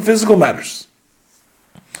himself from physical matters.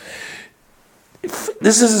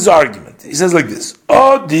 This is his argument. He says like this: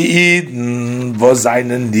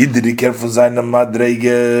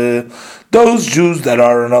 those Jews that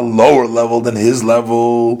are on a lower level than his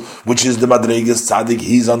level, which is the Madregas Tzaddik,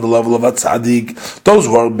 he's on the level of a Tzaddik. Those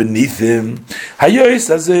who are beneath him,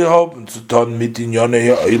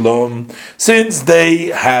 since they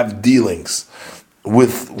have dealings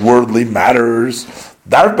with worldly matters,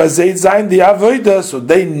 so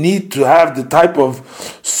they need to have the type of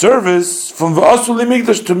service from V'asul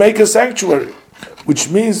Mikdash to make a sanctuary, which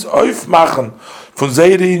means oif machen from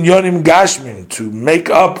Zayri Yonim Gashmin, to make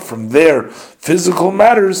up from their physical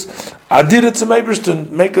matters, Adira to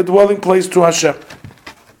make a dwelling place to Hashem.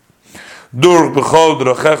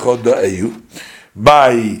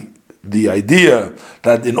 By the idea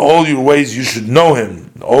that in all your ways you should know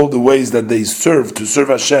Him, all the ways that they serve, to serve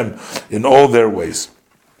Hashem in all their ways.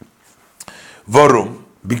 Varum,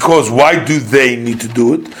 because why do they need to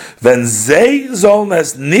do it? When they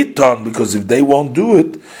zolnes niton, because if they won't do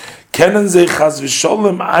it, Kennen sie chas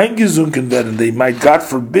v'sholem eingesunken werden. They might, God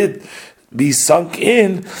forbid, be sunk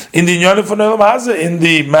in the Inyanim von Olam Hazeh, in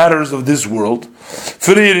the matters of this world.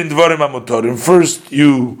 First,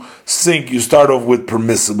 you sink. You start off with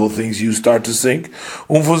permissible things. You start to sink,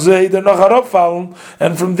 and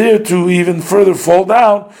from there to even further fall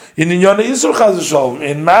down in the Inyanim Yisur chas v'sholem,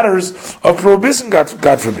 in matters of prohibition. God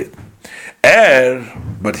forbid.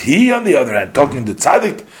 But he, on the other hand, talking to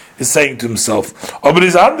tzaddik, is saying to himself, "Oh, but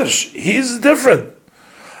he's anders. He's different.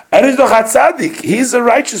 He's a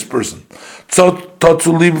righteous person. So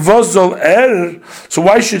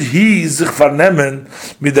why should he sich vernehmen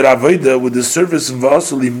mit der avoda, with the service in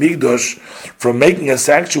v'asuli migdosh, from making a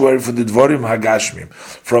sanctuary for the dvorim hagashmim,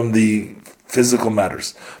 from the physical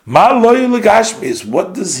matters? Ma loyu legashmis.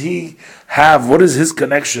 What does he have? What is his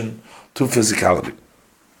connection to physicality?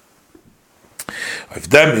 If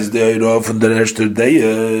them is the Eirov and the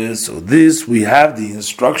Eshter, so this we have the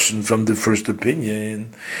instruction from the first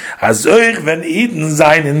opinion. As euch wenn Eden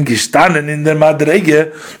seinen gestanden in der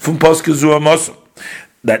Madrege vom Poske Zuhamos,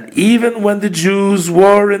 that even when the Jews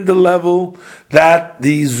were in the level that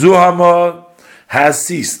the Zuhama has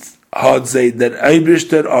ceased, had said that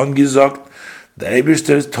Eibishter angesagt, the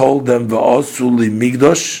Eibishter told them v'asuli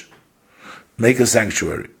migdosh, make a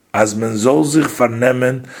sanctuary. As men soll sich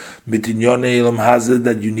vernehmen mit Inyanim Olam Hazeh,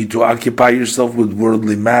 that you need to occupy yourself with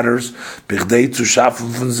worldly matters, bichdei zu schaffen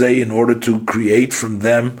von sie, in order to create from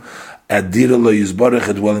them a dira lo yizbarach,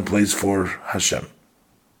 a dwelling place for Hashem.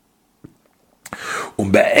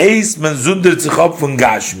 Be'ez men zundert sich ab von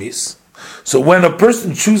Gashmis. So when a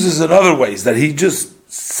person chooses in other ways, that he just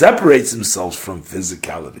separates himself from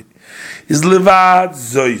physicality, is levad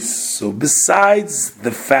zois. So besides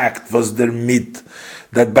the fact was der mit,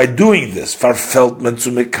 that by doing this, farfelt man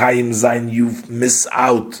zu mekayim sein, you miss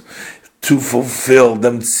out to fulfill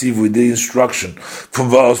them tzivui, the instruction from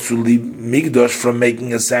v'asuli migdosh, from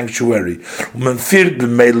making a sanctuary.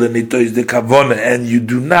 And you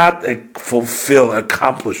do not fulfill,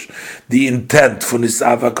 accomplish the intent from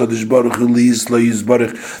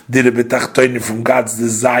God's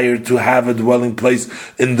desire to have a dwelling place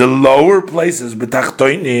in the lower places,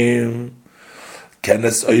 betachtoinim. Can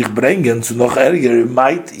es euch bringen zu noch ärger, it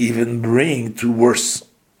might even bring to worse.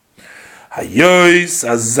 Hayois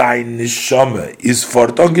as sein neshama is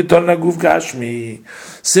fortongeton aguf gashmi,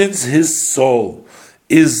 since his soul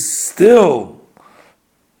is still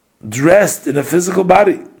dressed in a physical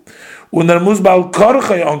body. And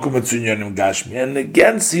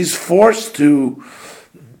against he's forced to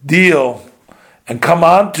deal and come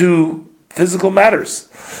on to physical matters.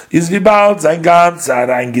 Is vibald sein ganzer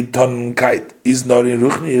Eingetonenkeit is not in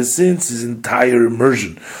Ruchni, since his entire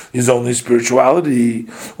immersion is only spirituality.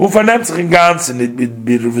 And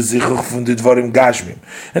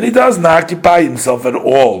he doesn't occupy himself at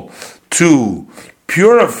all to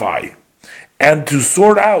purify and to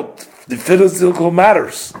sort out the physical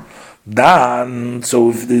matters. Dan, so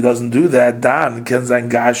if he doesn't do that, Dan can sein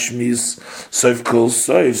Gashmis soif kol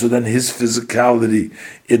soif. So then his physicality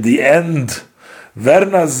at the end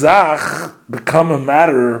Verna Zach become a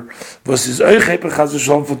matter was his that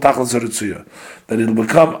it'll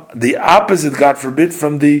become the opposite, God forbid,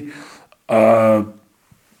 from the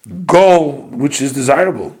goal which is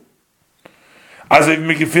desirable. As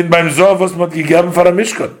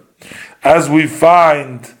we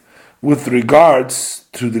find with regards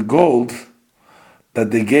to the gold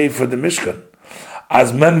that they gave for the Mishkan.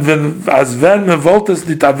 As when me wolltes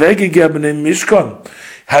nicht weggegeben in Mishkan,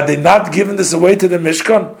 had they not given this away to the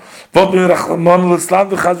Mishkan,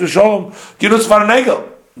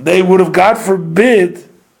 they would have, God forbid,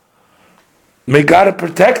 may God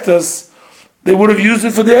protect us, they would have used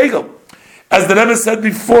it for the Egel. As the Rebbe said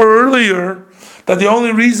before earlier, that the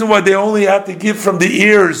only reason why they only had to give from the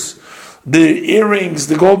ears, the earrings,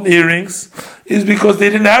 the golden earrings, is because they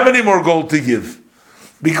didn't have any more gold to give,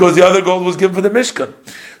 because the other gold was given for the Mishkan.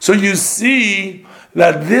 So you see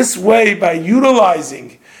that this way, by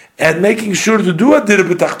utilizing and making sure to do a Dira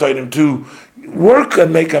B'Tachtonim, to work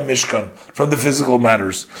and make a Mishkan from the physical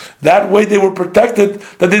matters, that way they were protected,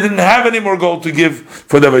 that they didn't have any more gold to give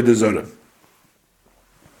for the Avodah Zarah.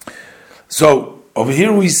 So over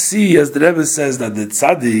here we see, as the Rebbe says, that the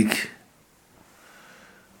tzaddik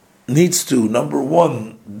needs to, number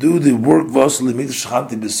one, do the work by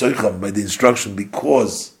the instruction,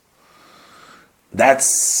 because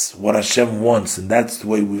that's what Hashem wants, and that's the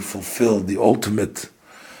way we fulfill the ultimate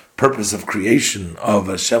purpose of creation, of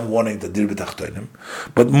Hashem wanting to dir b'tachtonim.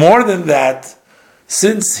 But more than that,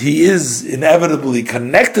 since he is inevitably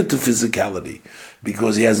connected to physicality,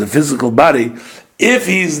 because he has a physical body, if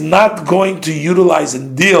he's not going to utilize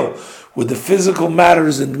and deal with the physical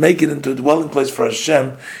matters and make it into a dwelling place for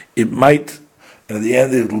Hashem, it might, and at the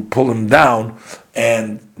end it will pull him down,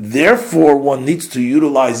 and therefore one needs to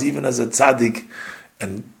utilize, even as a tzaddik,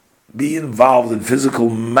 and be involved in physical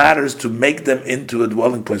matters to make them into a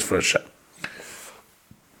dwelling place for Hashem.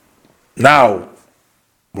 Now,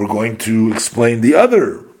 we're going to explain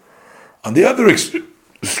on the other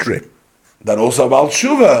extreme, that also Baal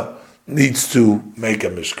Tshuva needs to make a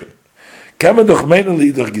Mishkan.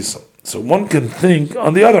 So one can think,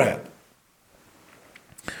 on the other hand,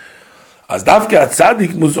 as Davke a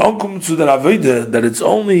tzaddik muss ankommen zu der Avodah, that it's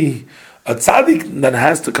only a tzaddik that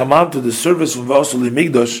has to come out to the service of Vasuli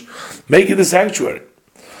Migdosh, making the sanctuary.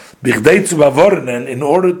 Bichdei zu bewahren, in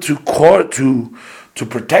order to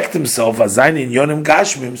protect himself, as seine in Yonim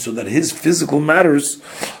Gashmim, so that his physical matters,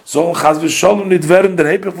 sollen chas v'sholem nit werden der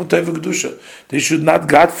Hepech von Teufel Kedusha. They should not,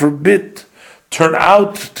 God forbid, turn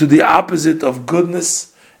out to the opposite of goodness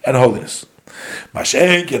and holiness.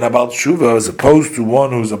 Mashenk and about Tshuva, as opposed to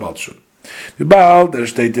one who is about Tshuva.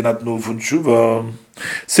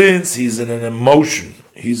 Since he's in an emotion,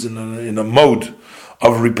 he's in a mode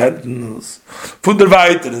of repentance.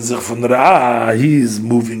 He's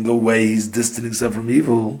moving away, he's distancing himself from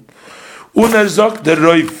evil.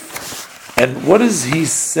 And what does he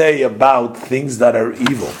say about things that are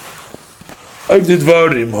evil?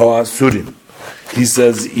 He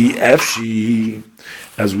says,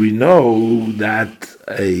 as we know that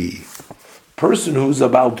a person who's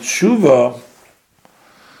about tshuva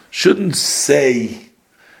shouldn't say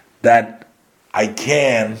that I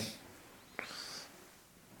can,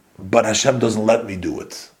 but Hashem doesn't let me do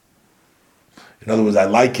it. In other words, I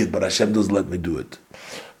like it, but Hashem doesn't let me do it.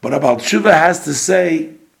 But about tshuva has to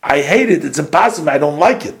say, I hate it, it's impossible, I don't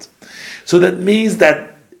like it. So that means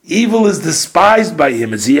that evil is despised by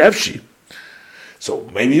him, it's Efshi. So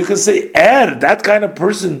maybe you can say, that kind of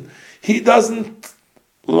person, he doesn't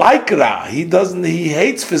like Ra, he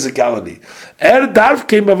hates physicality.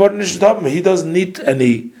 He doesn't need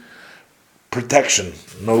any protection,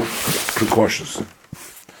 no precautions.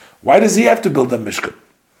 Why does he have to build a Mishkan?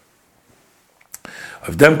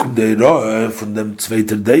 Of them from them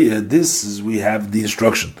zweiter Deya, this is, we have the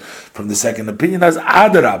instruction from the second opinion as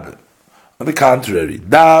Adarabbe. On the contrary,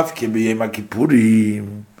 Dav Kibiyem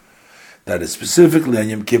Kippurim, that is specifically on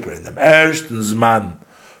Yom Kippur, in the ersten Zman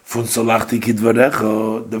von Solachti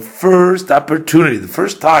Kidvarecha, the first opportunity, the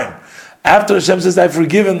first time, after Hashem says, I've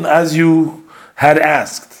forgiven as you had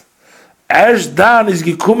asked. Erst dan is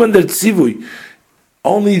gekommen der Tzivui.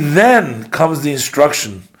 Only then comes the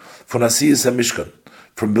instruction from Asiyas HaMishkan,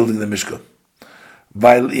 from building the Mishkan.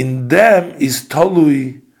 While in them is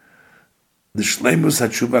Tolui, the Shleimus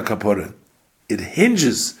HaTshuva Kapore. It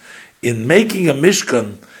hinges in making a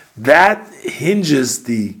Mishkan, that hinges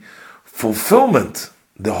the fulfillment,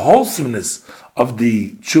 the wholesomeness of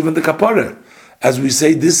the Tshuva and the Kapore. As we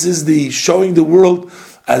say, this is the showing the world,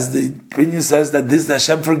 as the opinion says, that this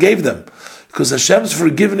Hashem forgave them. Because Hashem's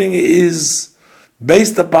forgiving is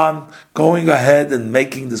based upon going ahead and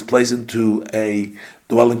making this place into a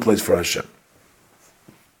dwelling place for Hashem.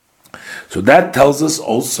 So that tells us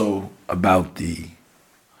also about the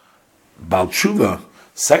Baal Tshuva,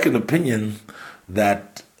 second opinion,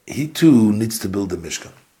 that he too needs to build a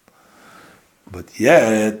Mishkan. But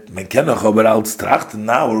yet,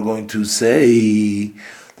 now we're going to say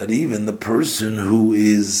that even the person who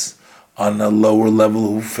is on a lower level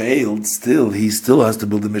who failed, he still has to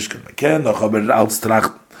build a Mishkan.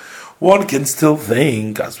 One can still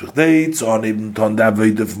think,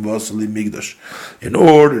 in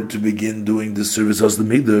order to begin doing the service of the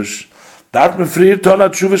Mikdash,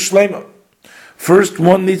 first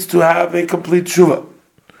one needs to have a complete tshuva.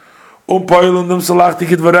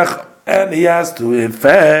 And he has to, in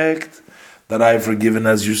fact, that I have forgiven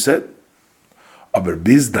as you said. Aber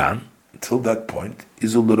bis dann, until that point, to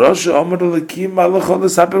a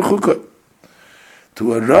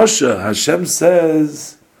Rasha, Hashem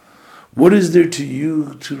says, what is there to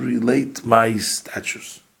you to relate my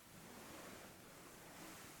statutes?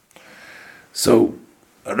 So,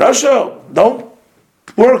 Rasha, don't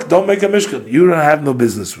work, don't make a Mishkan. You don't have no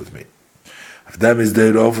business with me. Them is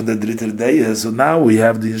there over the dritter day. So now we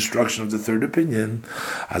have the instruction of the third opinion,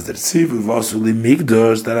 as the Tzivu Vasuli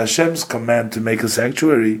Migdosh, that Hashem's command to make a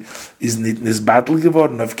sanctuary is nitnis battle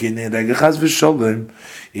geworden of Kini Regachas v'Sholem.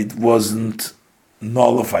 It wasn't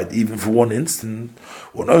nullified even for one instant.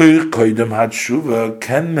 When Koidem had Shuva,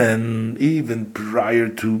 can men even prior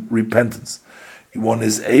to repentance, one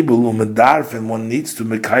is able and one needs to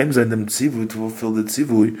mekayim them Tzivu to fulfill the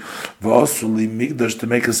Tzivu Vasuli Migdosh to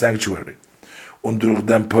make a sanctuary. Und durch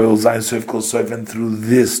den Poel sein Sof Kol Sof, and through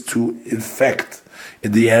this to effect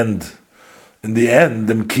in the end in the end,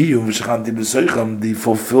 the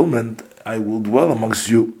fulfillment, I will dwell amongst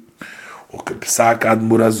you. As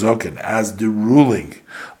the ruling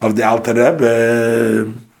of the Alter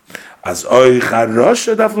Rebbe, as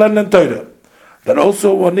that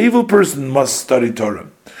also an evil person must study Torah,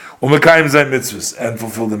 and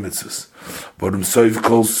fulfill the mitzvahs. But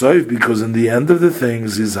because in the end of the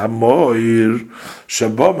things is hamoir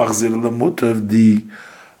shabbat machzir lemutav, the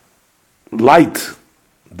light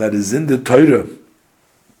that is in the Torah,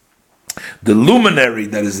 the luminary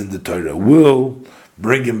that is in the Torah, will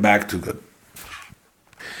bring him back to good.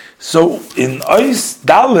 So in Ois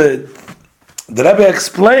Dalet, the Rebbe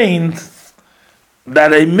explained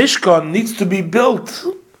that a Mishkan needs to be built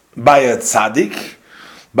by a tzaddik,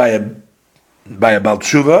 by a Baal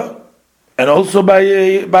Tshuva, and also by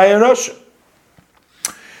a Rasha.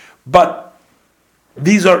 But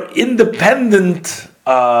these are independent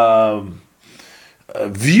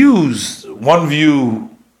views. One view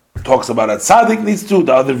talks about a tzaddik needs to,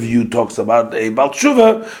 the other view talks about a Baal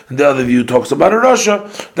Tshuva, and the other view talks about a Rasha,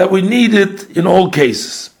 that we need it in all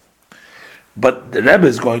cases. But the Rebbe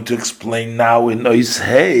is going to explain now in Ois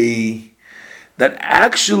Hey that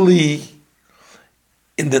actually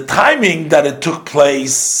in the timing that it took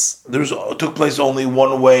place, took place only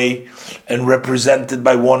one way and represented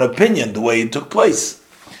by one opinion, the way it took place.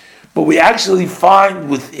 But we actually find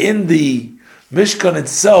within the Mishkan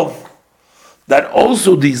itself that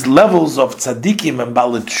also these levels of tzaddikim and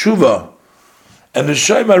Baalei Tshuva and the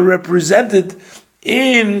Shoim are represented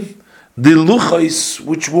in the luchos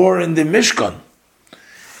which were in the Mishkan.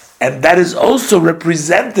 And that is also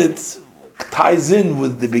represented, ties in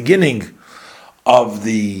with the beginning of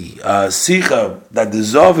the Sikha, that the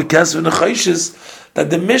Zohar, Kesef, and Choshes, that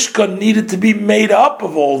the Mishkan needed to be made up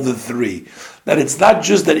of all the three. That it's not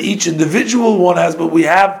just that each individual one has, but we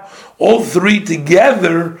have all three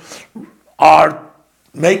together are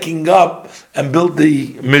making up and build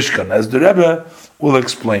the Mishkan, as the Rebbe will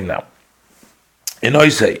explain now. In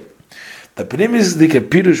Oisei, the Pnimis Dike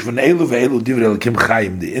Pirush von Elu ve'elu Divrei Elokim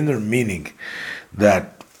Chaim, the inner meaning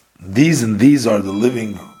that these and these are the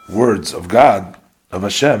living words of God, of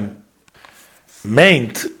Hashem,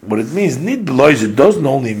 meant, what it means, nid belois, it doesn't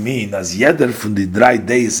only mean, as jeder von die drei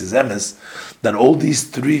Deis is emes, that all these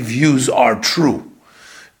three views are true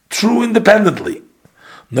independently.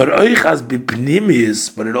 Nor euch as bipnimius,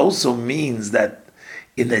 but it also means that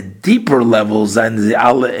in a deeper level, zayn ze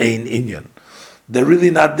alle ein inyan. They're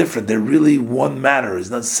really not different. They're really one matter. It's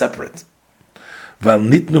not separate.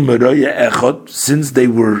 Since they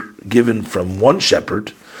were given from one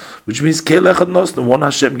shepherd, which means the one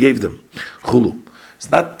Hashem gave them. It's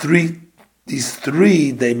not three. These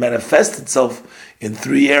three, they manifest itself in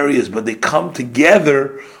three areas, but they come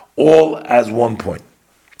together all as one point.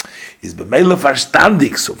 Is b'meila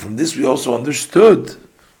verstandig. So from this we also understood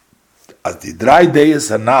as the drei deis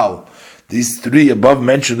hanal, these three above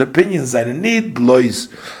mentioned opinions, are need blois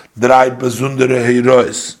drei besondere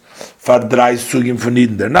heroes for drei sugim von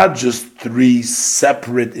Eden. They're not just three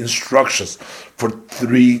separate instructions for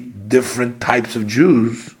three different types of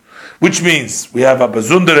Jews, which means we have a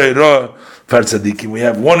besondere hero for tzaddikim. We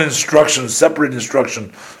have one instruction, separate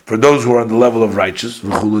instruction for those who are on the level of righteous,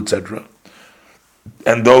 v'chulu, etc.,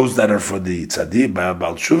 and those that are for the tzaddik,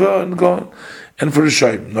 Baal Tshuva, and go on, and for the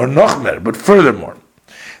shoyim, nor nochmer. But furthermore,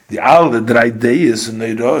 the drei deis and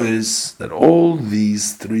neiro is that all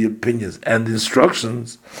these three opinions and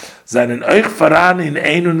instructions, seinen euch faran in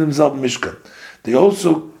ein und demselben Mishkan. They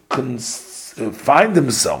also find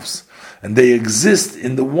themselves and they exist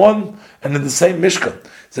in the one and in the same Mishkan.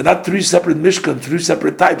 They're not three separate Mishkan, three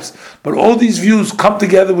separate types, but all these views come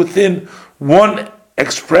together within one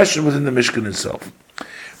expression within the Mishkan itself.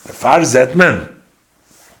 The Far Zetman,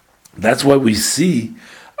 that's why we see,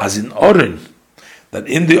 as in Oren, that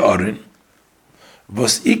in the Oren,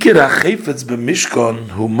 was Iker HaChefetz b'Mishkan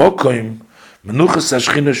hu mokoim menuchas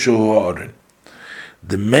hashchina shu Oren.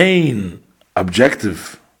 The main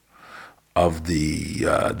objective of the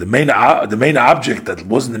main object that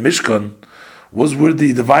was in the Mishkan was where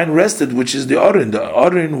the divine rested, which is the Oren. The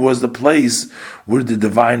Oren was the place where the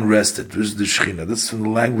divine rested, which is the Shechina. That's from the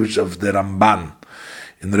language of the Ramban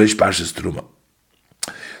in the Reish Parshas Truma.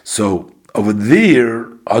 So over there,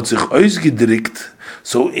 hat sich ausgedrückt.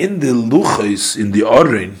 So in the Luchos, in the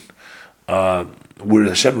Oren, where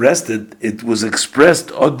Hashem rested, it was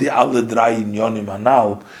expressed od the alle drei inyonim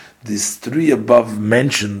hanal, these three above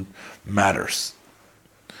mentioned matters.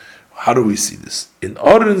 How do we see this? In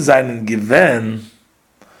Oren seinen given,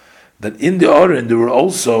 that in the Oren there were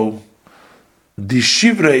also the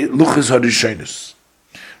shivrei luchos harishonos,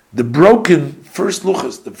 the broken first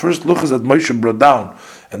luchas that Moshe brought down,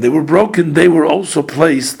 and they were broken, they were also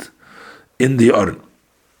placed in the Aron,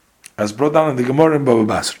 as brought down in the Gemara in Baba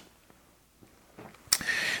Basra.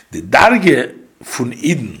 The Darge von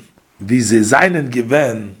Eden, wie sie seinen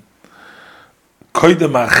gewähnen,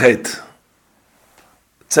 koidem achet,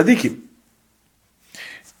 tzadikim.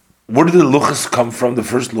 Where did the luchas come from, the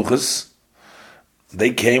first luchas?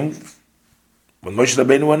 They came, when Moshe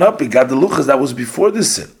Rabbeinu went up, he got the luchas that was before the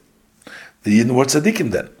sin. The Yidden were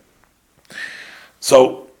tzadikim then.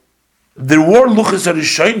 So, there were luchas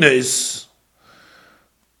harishonos,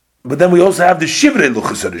 but then we also have the shivrei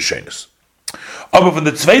luchas harishonos. Aber from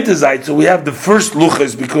the zweite Seite, so we have the first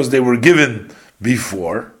luchas because they were given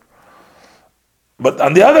before. But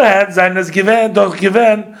on the other hand, seien es given, doch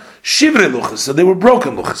given, shivrei luchas, so they were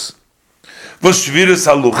broken luchas. Was shviras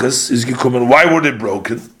haluchas is gekommen, why were they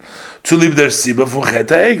broken? To leave their siba from chet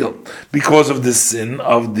ha'egel, because of the sin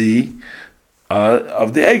of the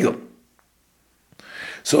egel.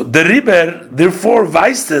 So the Riber, therefore,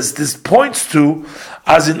 weist this points to,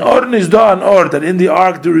 as in Oren is da an Or, that in the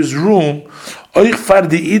ark there is room, euch far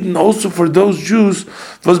the Eden, also for those Jews,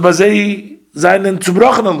 was bazei seinen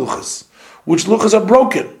zubrochen luchas, which luchas are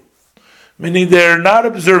broken, meaning they're not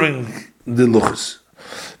observing the luchas.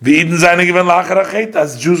 The Eden seinen given lachar achet,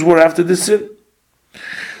 as Jews were after the sin.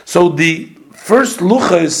 So the first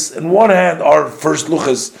luchas, in one hand, are first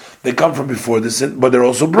luchas, they come from before the sin, but they're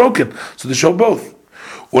also broken, so they show both.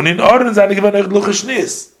 Und in Oren seine given luchas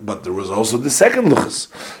shnias, but there was also the second luchas,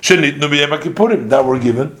 shenitnu b'yom kippurim, that were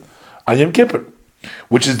given on Yom Kippur,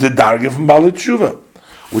 which is the darge from Baal Tshuva,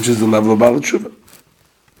 which is the level of Baal Tshuva.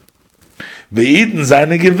 Ve'iden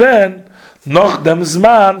seine given noch dem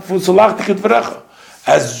Zman von Solachtiket V'recha,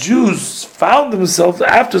 as Jews found themselves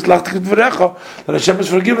after Solachtiket V'recha, that Hashem has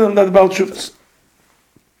forgiven them that the Baal Tshuvas.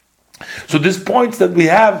 So this points that we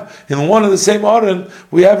have in one and the same Aron,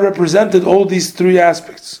 we have represented all these three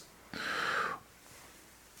aspects.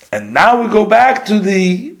 And now we go back to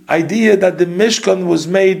the idea that the Mishkan was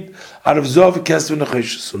made out of Zov, Kesef, and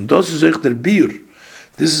Nechoshes. And das ist echt der Biur.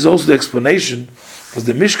 This is also the explanation, because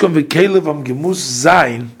the Mishkan v'kelev am gemus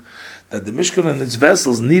sein, that the Mishkan and its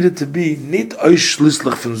vessels needed to be nicht euch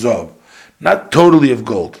schliesslich von Zov, not totally of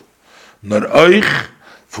gold, nor euch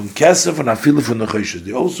from Kesef and Afile from Nechoshes.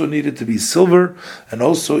 They also needed to be silver and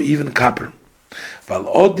also even copper. Weil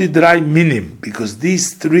od die drei minim, because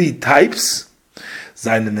these three types,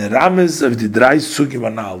 seine Nerames of the drei Sugim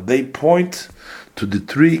anal, they point to the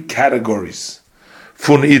three categories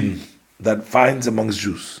von Eden that finds amongst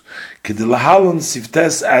Jews. Kedilahalon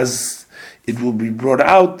Siftes, as it will be brought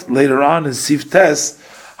out later on in Siftes,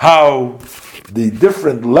 how the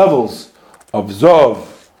different levels of Zov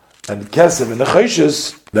and Kesef and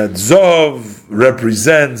Nechoshes, that Zov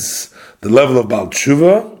represents the level of Baal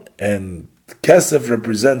Tshuva, and Kesef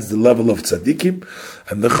represents the level of Tzadikim,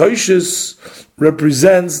 and Nechoshes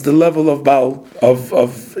represents the level of Baal,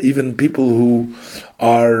 of even people who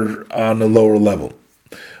are on a lower level.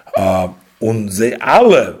 Und sie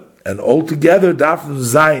alle, and all together, darfen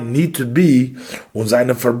sein, need to be, und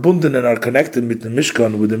seine verbunden and are connected with the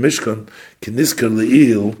Mishkan, Kinisker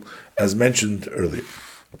Le'il, as mentioned earlier.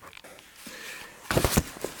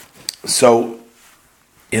 So,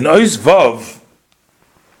 in Ois Vav,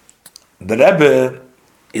 the Rebbe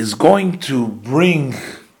is going to bring,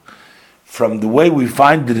 from the way we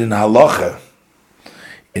find it in Halacha,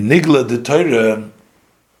 in Nigla the Torah,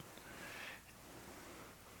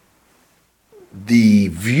 the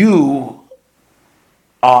view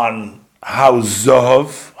on how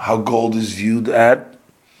Zohav, how gold is viewed at,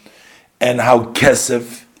 and how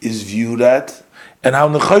Kesef is viewed at, and how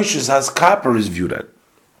Nechoshes, has copper, is viewed at.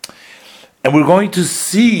 And we're going to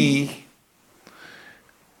see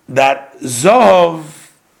that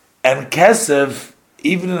Zohav and Kesef,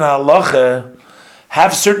 even in Halacha,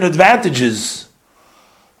 have certain advantages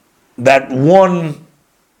that one,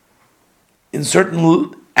 in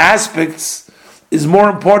certain aspects, is more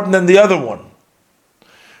important than the other one.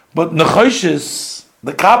 But Nechoshes,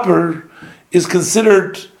 the copper, is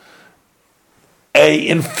considered a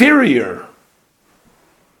inferior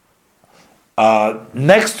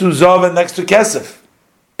next to Zov and next to Kesef,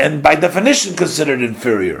 and by definition considered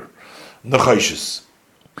inferior, Nechoshes,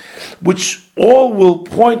 which all will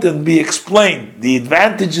point and be explained, the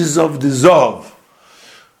advantages of the Zov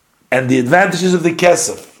and the advantages of the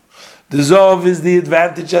Kesef. The Zov is the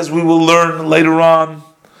advantage, as we will learn later on,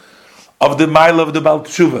 of the Mile of the Baal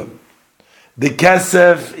Tshuva. The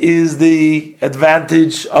Kesef is the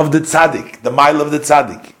advantage of the Tzaddik, the Mile of the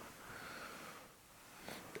Tzaddik.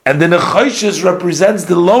 And the Nechoshes represents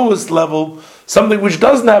the lowest level, something which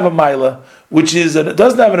doesn't have a Maila, it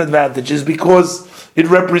doesn't have an advantage, is because it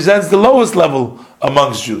represents the lowest level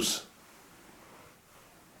amongst Jews.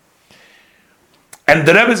 And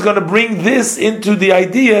the Rebbe is going to bring this into the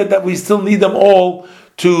idea that we still need them all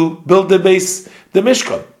to build the base, the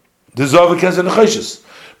Mishkan, the Zav, Kes, and Nechoshes.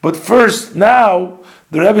 But first, now,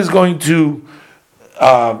 the Rebbe is going to,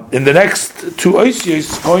 in the next two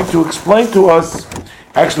Oisiyos, going to explain to us,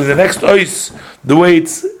 actually the next Ois, the way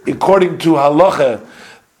it's according to Halacha,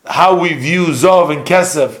 how we view Zav and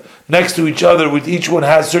Kesef next to each other, with each one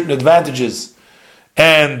has certain advantages.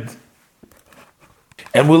 And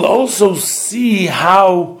we'll also see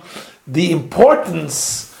how the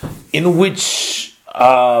importance in which,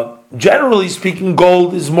 generally speaking,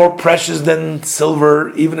 gold is more precious than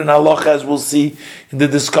silver, even in halacha, as we'll see in the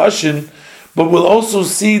discussion. But we'll also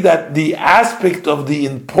see that the aspect of the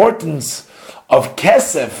importance of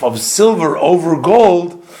kesef, of silver over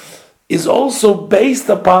gold, is also based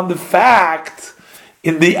upon the fact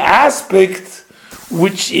in the aspect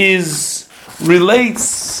which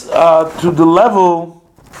relates to the level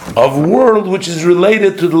of world, which is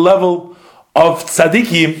related to the level of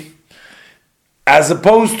tzaddikim, as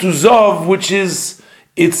opposed to Zov, which is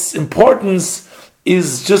its importance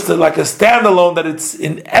is just like a standalone, that it's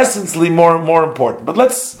in essentially more and more important. But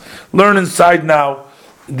let's learn inside now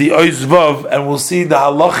the Ois Vav, and we'll see the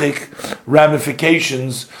halachic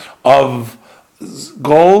ramifications of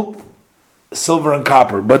gold, silver, and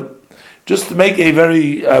copper. But just to make a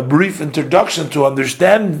very brief introduction to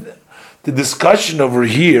understand the discussion over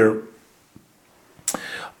here,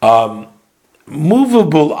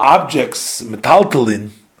 movable objects,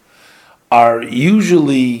 metaltalin, are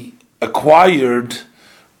usually acquired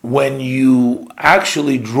when you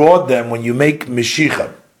actually draw them, when you make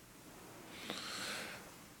meshicha.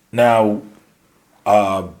 Now,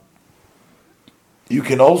 you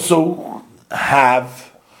can also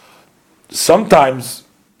have sometimes,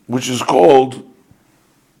 which is called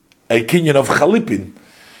a kinyan of chalipin,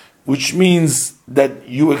 which means that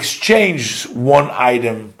you exchange one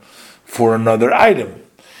item for another item.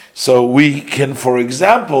 So we can, for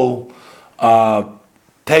example,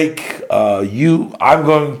 take I'm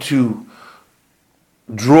going to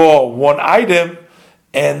draw one item,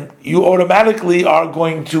 and you automatically are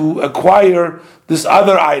going to acquire this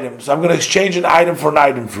other item. So I'm going to exchange an item for an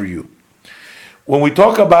item for you. When we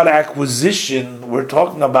talk about acquisition, we're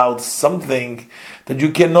talking about something that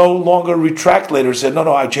you can no longer retract later, say,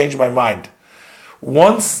 no, I changed my mind.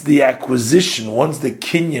 Once the acquisition, once the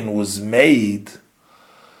kinyan was made,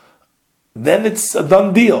 then it's a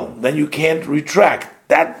done deal. Then you can't retract.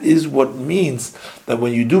 That is what means that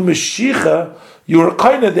when you do Meshicha, you're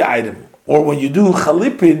kind of the item. Or when you do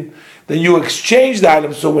Chalipin, then you exchange the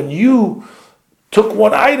item. So when you took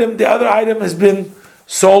one item, the other item has been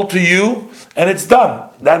sold to you, and it's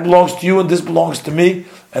done. That belongs to you, and this belongs to me,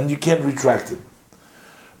 and you can't retract it.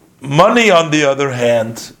 Money, on the other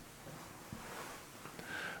hand,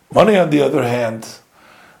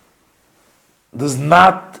 does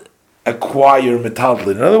not acquire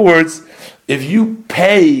metaltalin. In other words, if you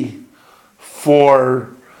pay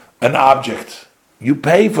for an object, you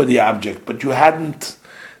pay for the object, but you hadn't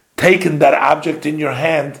taken that object in your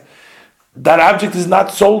hand, that object is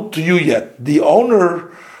not sold to you yet. The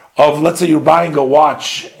owner of, let's say you're buying a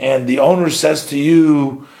watch, and the owner says to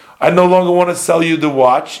you, I no longer want to sell you the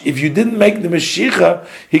watch. If you didn't make the Meshicha,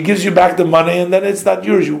 he gives you back the money, and then it's not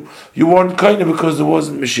yours. You weren't kind of, because there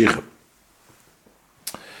wasn't Meshicha.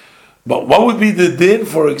 But what would be the din,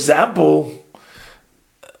 for example,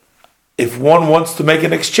 if one wants to make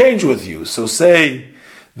an exchange with you? So say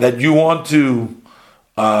that you want to,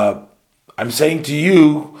 I'm saying to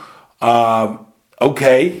you,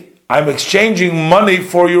 okay, I'm exchanging money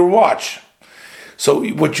for your watch. So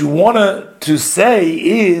what you want to say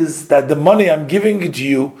is that the money I'm giving it to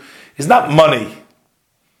you is not money,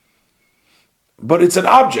 but it's an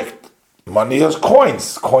object. Money is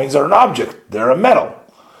coins. Coins are an object. They're a metal.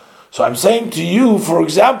 So I'm saying to you, for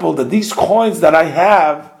example, that these coins that I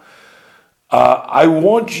have, I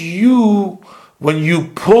want you, when you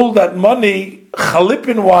pull that money,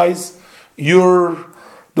 chalipin-wise, the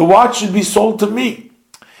watch should be sold to me.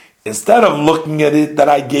 Instead of looking at it that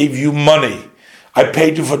I gave you money, I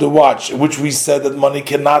paid you for the watch, which we said that money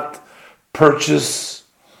cannot purchase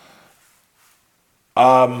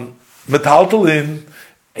metaltalin.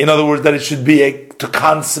 In other words, that it should be to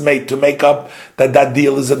consummate, to make up that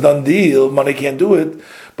deal is a done deal. Money can't do it.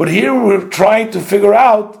 But here we're trying to figure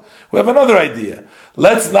out, we have another idea.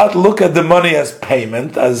 Let's not look at the money as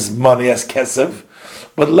payment, as money, as kesef,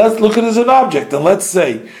 but let's look at it as an object. And let's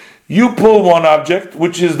say, You pull one object,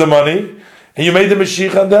 which is the money, and you made the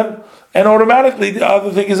Mashiach on them, and automatically the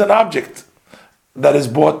other thing is an object that is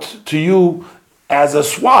bought to you as a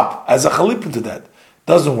swap, as a chalipin to that.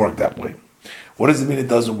 Doesn't work that way. What does it mean it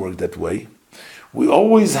doesn't work that way? We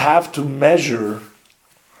always have to measure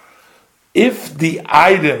if the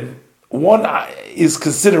item, one is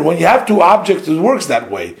considered, when you have two objects, it works that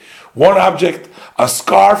way. One object, a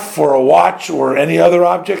scarf for a watch or any other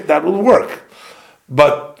object, that will work.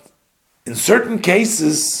 But in certain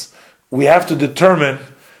cases, we have to determine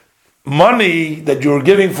money that you're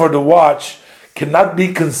giving for the watch cannot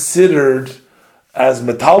be considered as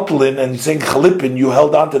metaltalin and saying chalipin, you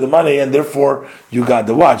held on to the money and therefore you got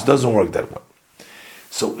the watch. Doesn't work that way.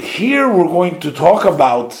 So here we're going to talk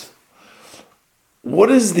about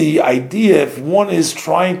what is the idea if one is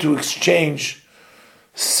trying to exchange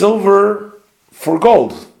silver for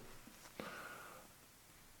gold.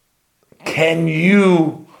 Can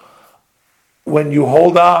you, when you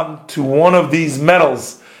hold on to one of these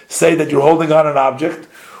metals, say that you're holding on an object?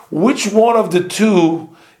 Which one of the two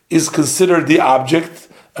is considered the object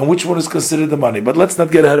and which one is considered the money? But let's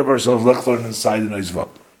not get ahead of ourselves. Let's learn inside the Noizvot.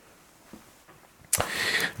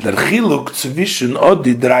 The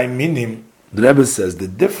Rebbe says the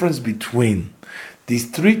difference between these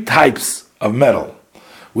three types of metal,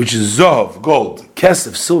 which is Zohov, gold,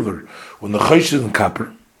 Kesef, silver, and the Choshes and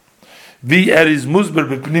copper,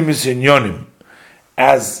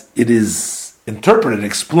 as it is interpreted,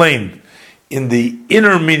 explained in the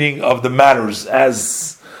inner meaning of the matters,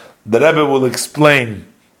 as the Rebbe will explain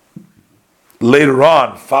later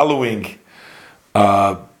on, following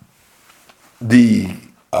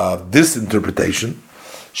this interpretation.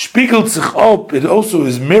 Spiegelt sich up, it also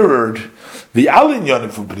is mirrored the alin yonim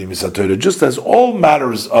from Pnimis HaTorah, just as all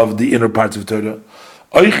matters of the inner parts of Torah,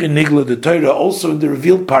 oich in nigla the Torah, also in the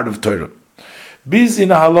revealed part of Torah. Biz in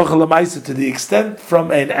halacha lemaisa, to the extent from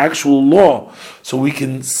an actual law, so we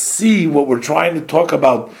can see what we're trying to talk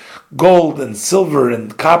about, gold and silver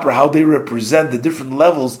and copper, how they represent the different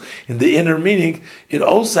levels in the inner meaning. It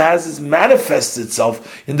also has manifests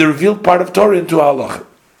itself in the revealed part of Torah into halacha.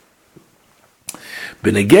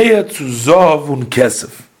 Benegeya to Zov und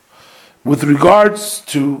Kesef, with regards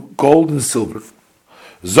to gold and silver.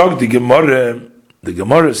 Zog the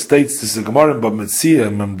Gemara states, this is a Gemara in Bamitzia,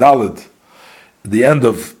 Memdalad, the end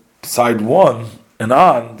of side 1 and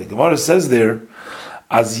on, the Gemara says there,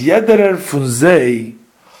 as jederer von zei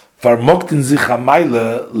vermokten sich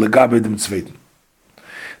ameile legabe dem zweiten.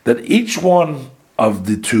 That each one of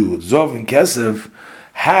the two, Zov and Kesef,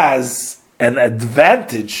 has an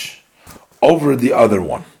advantage over the other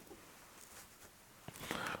one.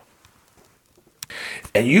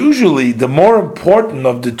 And usually the more important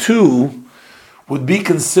of the two would be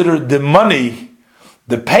considered the money,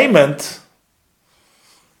 the payment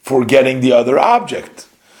for getting the other object.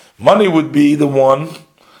 Money would be the one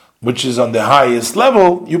which is on the highest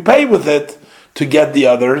level. You pay with it to get the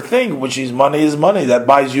other thing, which is money that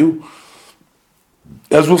buys you,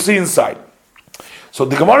 as we'll see inside. So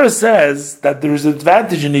the Gemara says that there is an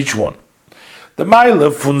advantage in each one. The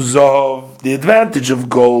Maila fun Zov, the advantage of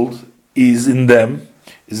gold is in them,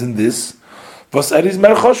 is in this.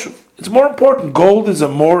 It's more important. Gold is a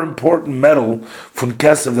more important metal from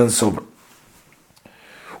Kesef than silver.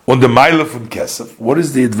 On the Maila from Kesef, what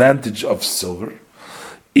is the advantage of silver?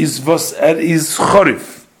 Is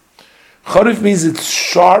chorif. Chorif means it's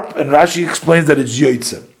sharp, and Rashi explains that it's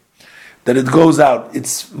yoytze, that it goes out.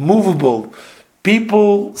 It's movable.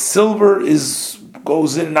 Silver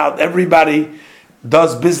goes in and out. Everybody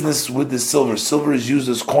does business with the silver. Silver is used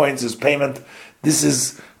as coins, as payment. This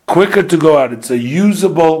is quicker to go out. It's a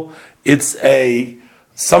usable, it's a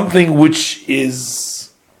something which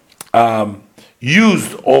is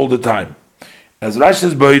used all the time. As Rashi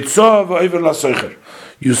says,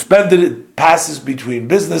 you spend it passes between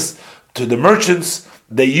business to the merchants.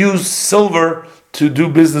 They use silver to do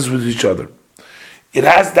business with each other. It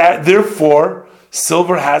has that, therefore,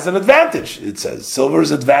 silver has an advantage. It says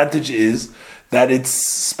silver's advantage is that it's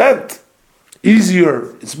spent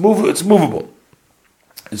easier, it's movable,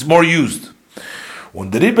 it's more used.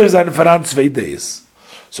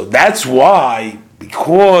 So that's why,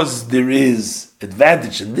 because there is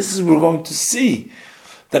advantage, and this is we're going to see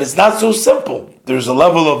that it's not so simple. There's a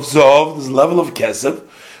level of Zov, there's a level of Kesef,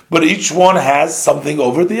 but each one has something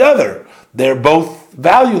over the other. They're both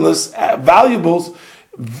valuables,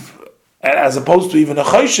 as opposed to even a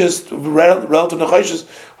Choshes, relative to Choshes,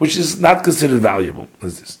 which is not considered valuable.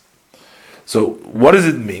 So, what does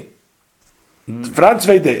it mean? Franz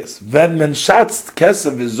Veideis, when men schatzt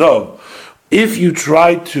Kesef Zov, if you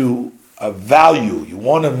try to value, you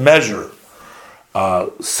want to measure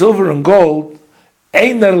silver and gold,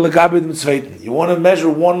 einer legabed dem zweiten. You want to measure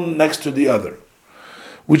one next to the other,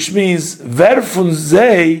 which means wer von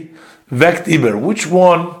sei weckt über. Which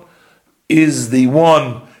one is the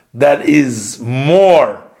one that is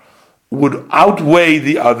more, would outweigh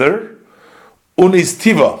the other? Un is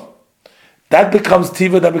tiva. That becomes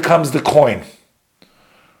tiva, that becomes the coin.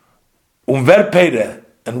 Ver peide.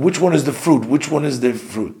 And which one is the fruit? Which one is the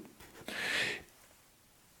fruit?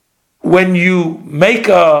 When you make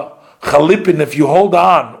a chalipin, if you hold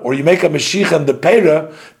on, or you make a meshicha and the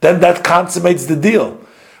pera, then that consummates the deal.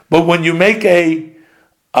 But when you make a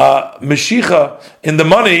meshicha in the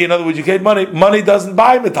money, in other words, you get money doesn't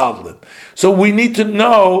buy metaltalin. So we need to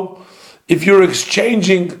know if you're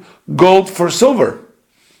exchanging gold for silver,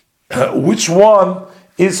 which one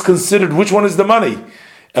is considered, which one is the money,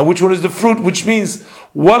 and which one is the fruit, which means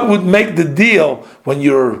what would make the deal when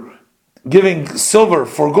you're giving silver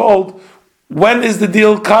for gold. When is the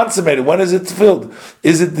deal consummated? When is it fulfilled?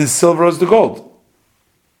 Is it the silver or is the gold?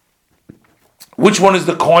 Which one is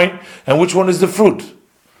the coin and which one is the fruit?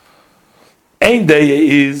 Ein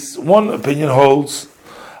Deya is, one opinion holds,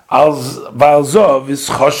 als Valzov is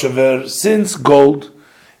choshever, since gold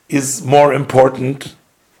is more important,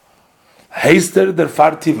 heister der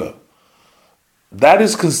fartiva. That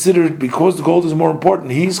is considered, because the gold is more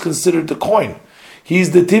important, he's considered the coin.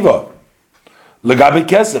 He's the tiva. Legabe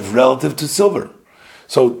kesef, relative to silver.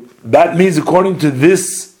 So that means, according to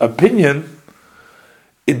this opinion,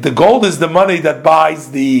 the gold is the money that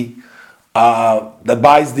buys the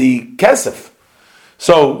kesef.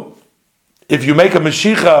 So if you make a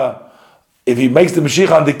meshicha, if he makes the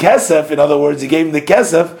meshicha on the kesef, in other words, he gave him the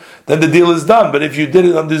kesef, then the deal is done. But if you did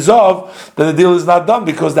it on the zov, then the deal is not done,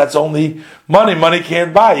 because that's only money. Money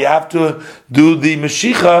can't buy. You have to do the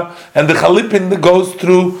meshicha, and the chalipin that goes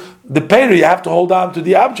through the payre. You have to hold on to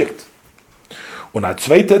the object. And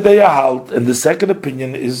the second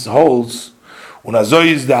opinion holds,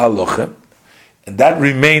 is the halacha, and that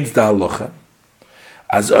remains the halacha.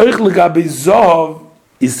 As oich legabe zov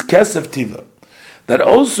is kesef tiva. That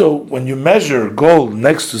also, when you measure gold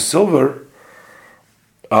next to silver,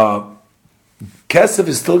 kesef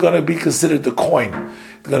is still going to be considered the coin.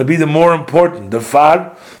 It's going to be the more important. The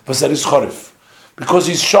far vasaris chorif, because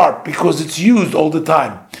it's sharp, because it's used all the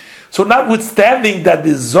time. So, notwithstanding that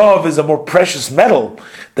the zov is a more precious metal,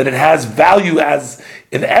 that it has value as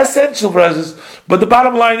an essential precious, but the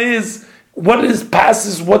bottom line is, what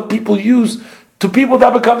passes, what people use, to people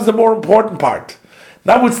that becomes the more important part.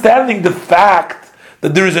 Notwithstanding the fact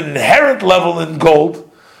that there is an inherent level in gold,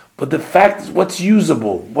 but the fact is what's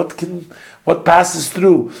usable, what passes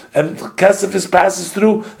through, and kesef passes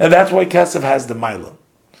through, and that's why kesef has the mila,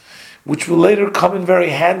 which will later come in very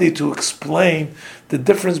handy to explain the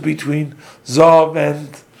difference between zav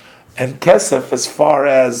and kesef as far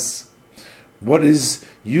as what is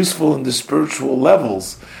useful in the spiritual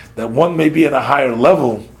levels. That one may be at a higher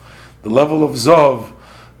level, the level of zav,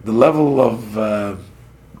 the level of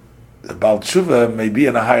Baal Tshuva may be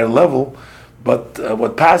in a higher level, but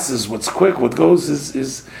what passes, what's quick, what goes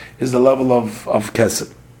is the level of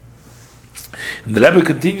kesef. And the Rebbe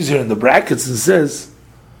continues here in the brackets and says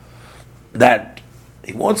that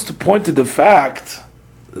he wants to point to the fact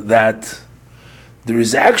that there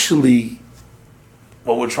is actually,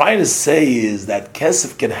 what we're trying to say is that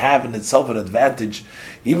kesef can have in itself an advantage,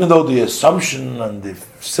 even though the assumption and the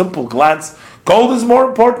simple glance, gold is more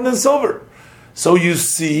important than silver. So you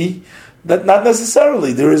see that not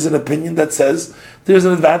necessarily. There is an opinion that says there's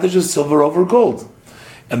an advantage of silver over gold.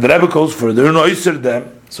 And the Rebbe goes further,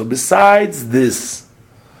 so besides this,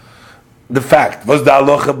 the fact was the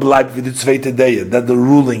halacha bleibt wie die zweite Deya, that the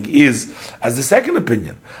ruling is as the second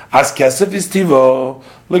opinion, as kesef is tivo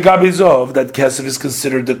legabe zov, that kesef is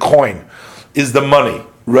considered the coin, is the money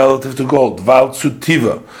relative to gold, val zu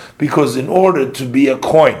tiva, because in order to be a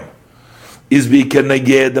coin, is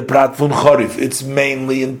bikenegeh the prat fun chorif, it's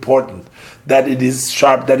mainly important that it is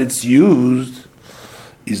sharp, that it's used,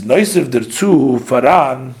 is noisev derzu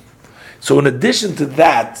faran. So in addition to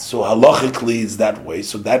that, so halachically it's that way,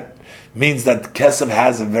 so that means that kesef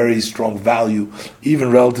has a very strong value,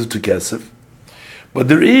 even relative to kesef. But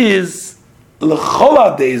there is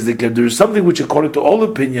l'chol days, there is something which, according to all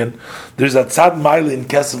opinion, there's a tzad ma'ila in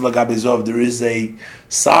kesef lagabe zov. There is a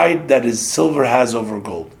side that is silver has over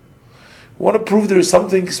gold. We want to prove there is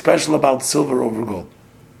something special about silver over gold.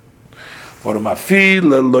 For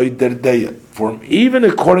even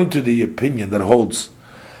according to the opinion that holds,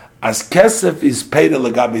 as kesef is paid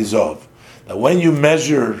lagabe zov, that when you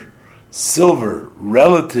measure silver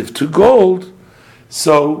relative to gold,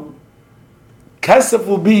 so kesef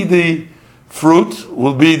will be the fruit,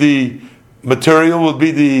 will be material will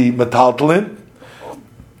be the metaltalin,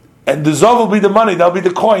 and the zov will be the money. That'll be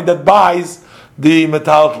the coin that buys the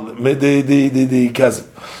metaltalin, the kesef.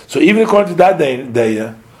 So even according to that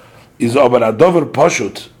day is obar adover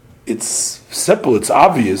pashut. It's simple. It's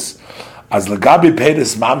obvious. As lagabi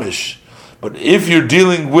peiris mamish. But if you're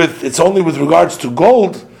dealing with, it's only with regards to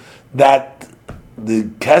gold that the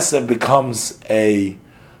kesef becomes an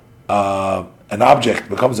object,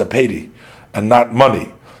 becomes a peri, and not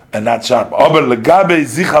money, and not sharp. Aber legabe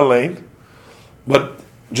zichalein, but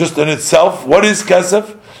just in itself, what is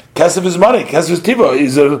kesef? Kesef is money. Kesef is tiva.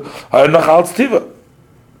 Is a nachal tiva.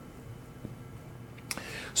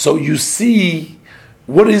 So you see,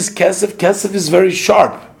 what is kesef? Kesef is very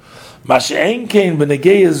sharp. Mashe'en kein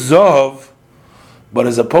b'negei zov. But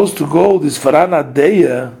as opposed to gold, is farana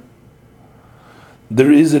deya.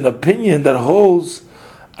 There is an opinion that holds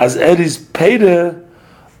as eris peida,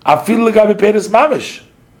 afil legabi peidas mamish.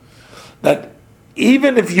 That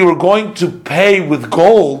even if you were going to pay with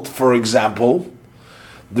gold, for example,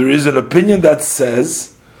 there is an opinion that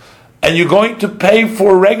says, and you're going to pay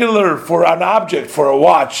for an object, for a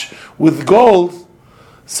watch with gold.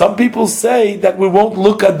 Some people say that we won't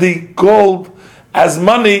look at the gold as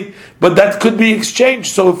money, but that could be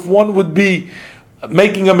exchanged. So if one would be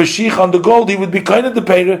making a mashich on the gold, he would be kind of the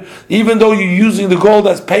payer, even though you're using the gold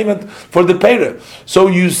as payment for the payer. So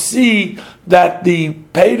you see that the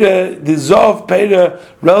payer, the zov payer,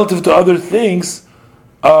 relative to other things,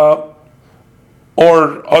 or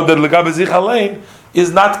the legabe zichalein,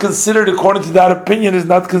 is not considered, according to that opinion, is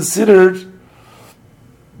not considered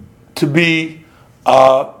to be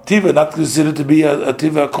tiva, not considered to be a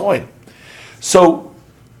tiva coin. So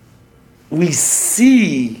we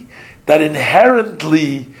see that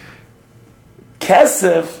inherently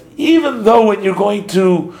kesef, even though when you're going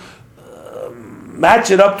to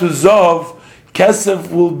match it up to zov,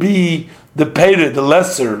 kesef will be the peider, the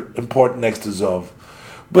lesser important next to zov.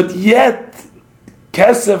 But yet,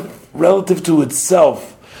 kesef relative to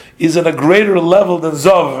itself is on a greater level than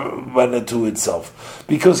zov when to itself,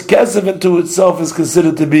 because kesef into itself is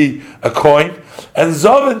considered to be a coin, and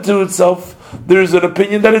zov into itself, there is an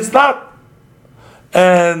opinion that it's not,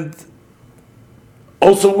 and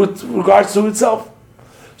also with regards to itself.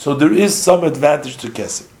 So there is some advantage to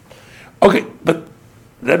kesef. Okay, but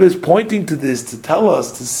Rebbe is pointing to this to tell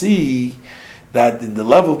us, to see that in the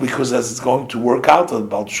level, because as it's going to work out on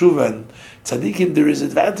Baal Tshuva and Tzadikim, there is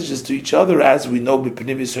advantages to each other, as we know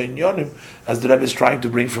b'pnimis ha'inyonim, as the Rebbe is trying to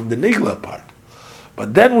bring from the Nigla part.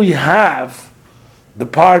 But then we have the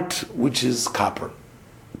part which is copper.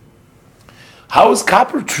 How is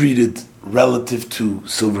copper treated relative to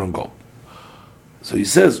silver and gold? So he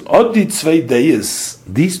says, Odi tzvei deyes,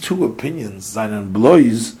 these two opinions, seinen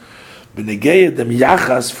blois, benegehe dem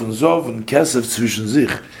Yachas von Zov und Kesef zwischen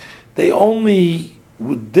sich, they only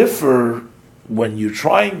would differ when you're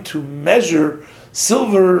trying to measure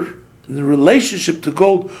silver in relationship to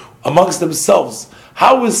gold amongst themselves.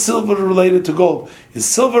 How is silver related to gold? Is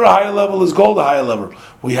silver a higher level? Is gold a higher level?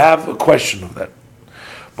 We have a question of that.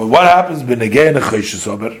 But what happens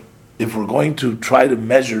if we're going to try to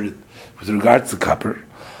measure it with regards to copper?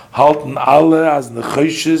 Halten alle as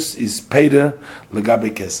nechoshes is peida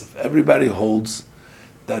legabe kesef. Everybody holds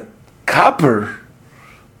that copper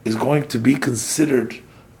is going to be considered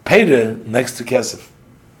peida next to kesef.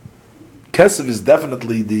 Kesef is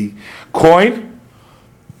definitely the coin,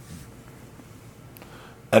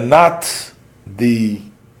 and not the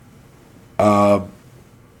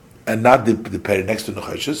pair next to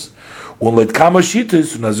nechoshes.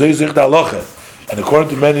 And according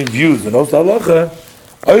to many views, and also halacha,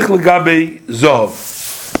 oich legabe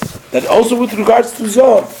zov. That also with regards to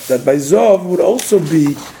zov, that by zov would also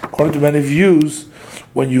be, according to many views,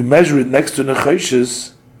 when you measure it next to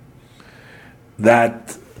nechoshes,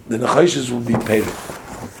 that the nechoshes will be paid.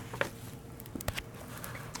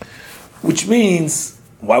 Which means,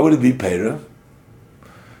 why would it be paid?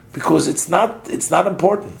 Because it's not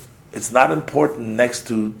important. It's not important next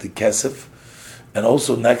to the kesef, and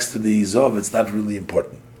also next to the zov. It's not really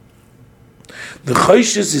important. The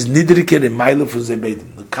choshes is nidriker in mile for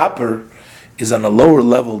zebedim. The copper is on a lower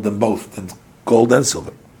level than both, than gold and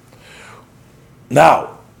silver.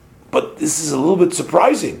 Now, but this is a little bit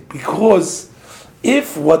surprising, because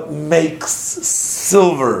if what makes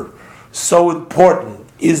silver so important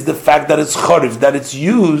is the fact that it's chorif, that it's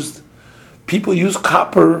used, people use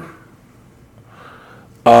copper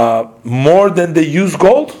more than they use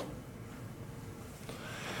gold.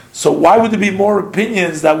 So why would there be more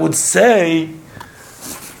opinions that would say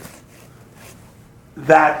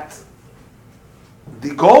that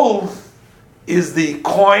the gold is the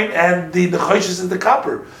coin and the nechoshes is the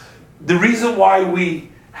copper? the reason why we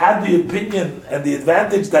had the opinion and the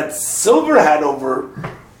advantage that silver had over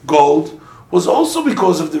gold was also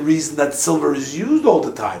because of the reason that silver is used all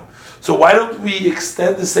the time. So why don't we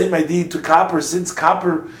extend the same idea to copper, since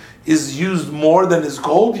copper is used more than is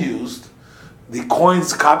gold used? The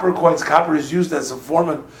copper is used as a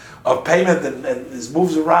form of payment and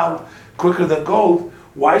moves around quicker than gold.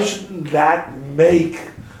 Why shouldn't that make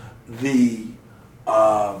the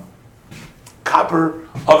copper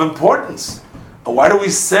of importance? Why do we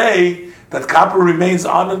say that copper remains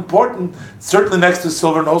unimportant, certainly next to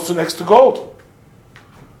silver and also next to gold?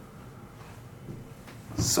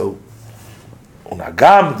 So,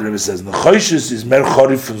 Unagam, the Rebbe says, Nechoshes is mer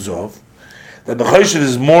chorif from Zov, that Nechoshes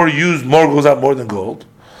is more used, more goes out more than gold.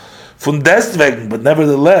 Von deswegen, but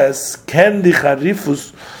nevertheless, ken die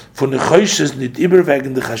Charifus von Nechoshes nicht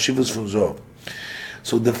überwegen die Chashivus von Zov.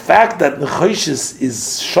 So the fact that Nechoshes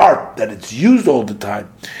is sharp, that it's used all the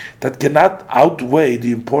time, that cannot outweigh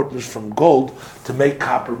the importance from gold to make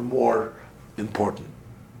copper more important.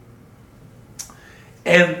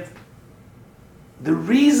 And the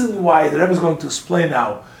reason why the Rebbe is going to explain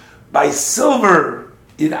now, by silver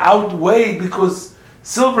it outweighs, because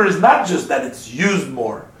silver is not just that it's used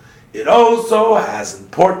more, it also has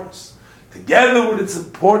importance. Together with its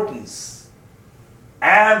importance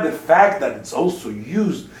and the fact that it's also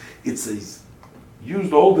used, it's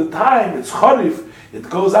used all the time, it's charif, it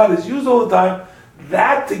goes out, it's used all the time,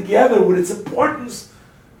 that together with its importance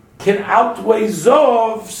can outweigh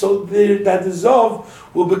Zov, so that the Zov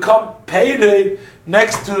will become payday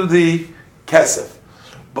next to the Kesef.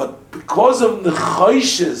 But because of the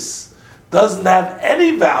Nechoshes doesn't have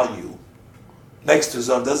any value next to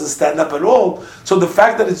Zov, doesn't stand up at all, so the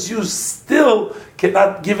fact that it's used still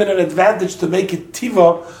cannot give it an advantage to make it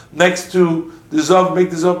Tiva next to the Zov,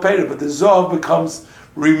 make the Zov payday, but the Zov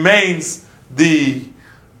remains the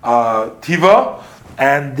Tiva,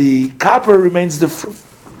 and the copper remains the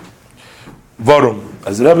Varum,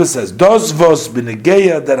 as the Rebbe says, "Dos vos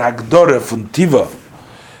b'negeya der hagdore von tiva."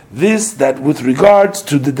 This that with regards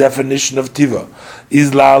to the definition of tiva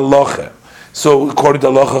is la halacha. So according to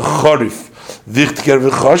halacha chorif, vichtker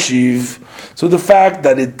v'choshiv. So the fact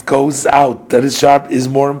that it goes out, that it's sharp, is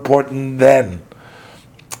more important than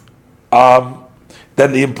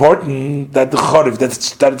the important that the chorif,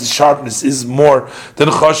 that the sharpness is more than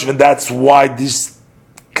choshiv, and that's why this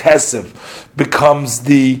kesef becomes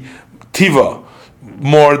the Tiva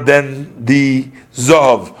more than the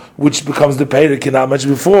Zov, which becomes the Peirik. I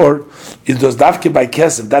mentioned before, it does dafke by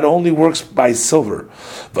Kesef, that only works by silver.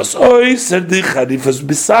 Besides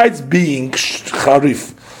being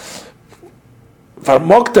Charif,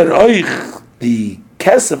 the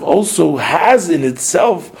Kesef also has in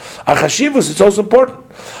itself a Chashivus, it's also important.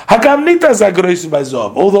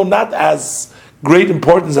 Although not as great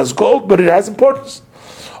importance as gold, but it has importance.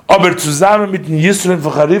 But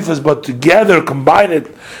together, combine it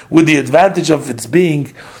with the advantage of its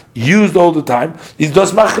being used all the time, is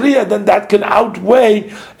dos machriya, then that can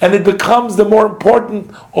outweigh, and it becomes the more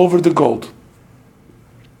important over the gold.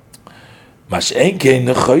 As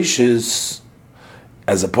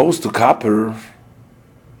opposed to copper,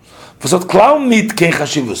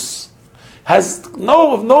 has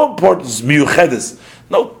no importance,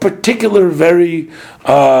 no particular very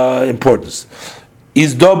importance.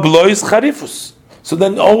 Is do blois charifus. So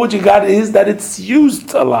then all what you got is that it's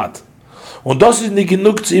used a lot. Und das ist nicht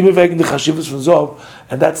genug zu überwägen die Chashivus von Zov,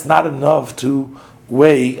 and that's not enough to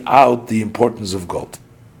weigh out the importance of gold.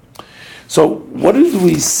 So what did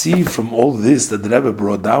we see from all this that the Rebbe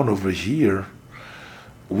brought down over here?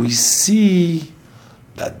 We see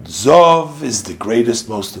that Zov is the greatest,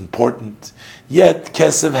 most important, yet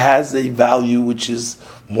Kesef has a value which is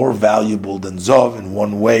more valuable than Zov in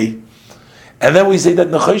one way. And then we say that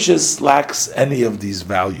Nechoshes lacks any of these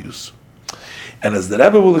values. And as the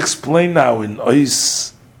Rebbe will explain now in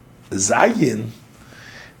Ois Zayin,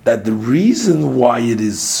 that the reason why it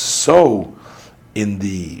is so in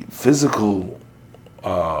the physical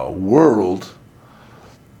world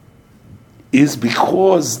is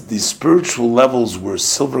because the spiritual levels where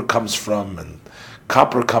silver comes from and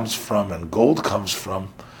copper comes from and gold comes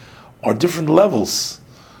from are different levels.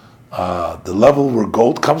 The level where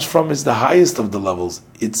gold comes from is the highest of the levels.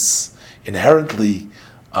 It's inherently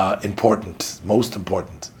important, most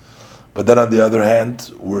important. But then on the other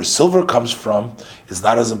hand, where silver comes from is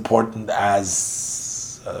not as important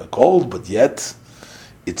as gold, but yet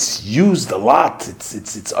it's used a lot.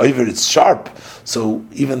 It's over, it's sharp. So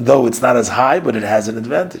even though it's not as high, but it has an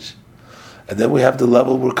advantage. And then we have the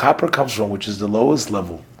level where copper comes from, which is the lowest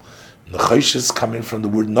level. Nechosh is coming from the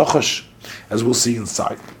word nochosh, as we'll see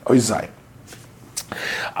inside. Oizai.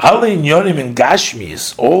 Alle Inyonim in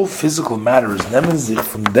Gashmis, all physical matters, nehmen sich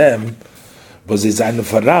von dem, was is eine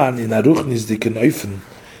Faran in Aruchnis die Knöpfen,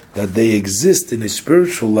 that they exist in a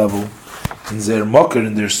spiritual level, in their mocker,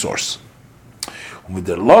 in their source. Und mit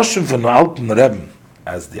der Loschen von Alten Rebben,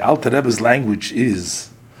 as the Alter Rebbe's language is,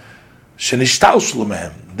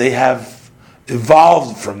 they have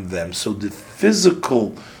evolved from them. So the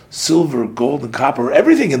physical silver, gold, and copper,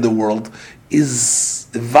 everything in the world is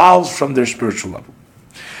evolved from their spiritual level.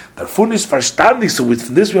 Davon ist verstandig, so with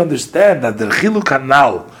this we understand that the Chiluk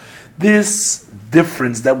Hanal, this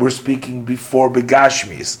difference that we're speaking before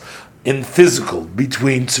Begashmis, in physical,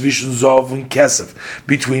 between Tzvishen Zov and Kesef,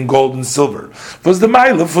 between gold and silver, was the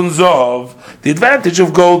Maila von Zov. The advantage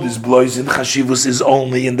of gold is blois in Chashivus is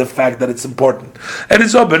only in the fact that it's important. And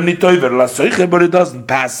it's ober nitoiver lasoiche, but it doesn't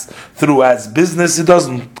pass through as business. It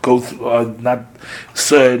doesn't go through,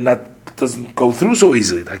 doesn't go through so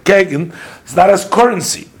easily. The kegen is not as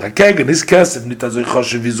currency. The kegen is kesef nitazoi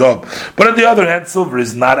choshev izov. But on the other hand, silver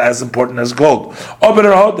is not as important as gold. But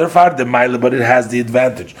it has the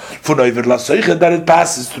advantage. That it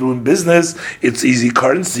passes through in business, it's easy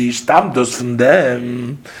currency. Stamdos from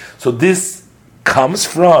them. So this comes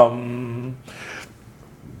from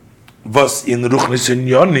was in Ruchnis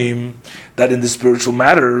Yonim, that in the spiritual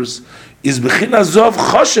matters is bechina zov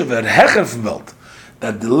choshever hecher from welt.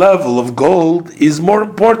 That the level of gold is more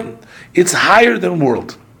important. It's higher than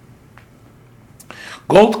world.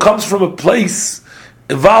 Gold comes from a place,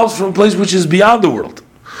 evolves from a place which is beyond the world.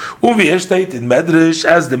 State in Medrash,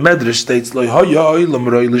 as the Medrash states, the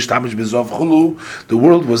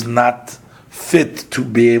world was not fit to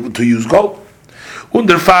be able to use gold.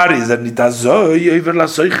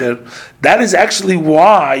 That is actually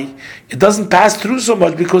why it doesn't pass through so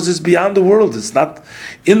much, because it's beyond the world. It's not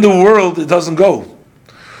in the world, it doesn't go.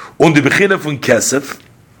 Und die Beginne von Kesef,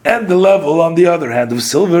 and the level, on the other hand, of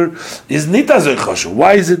silver is nita so choshev.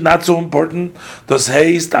 Why is it not so important? Das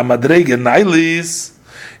heißt, amadrege nailis,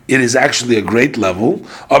 it is actually a great level,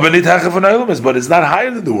 aber nicht hecher von Eilumis, but it's not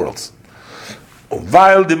higher than the world's. Und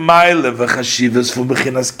weil die Meile v'chashivas von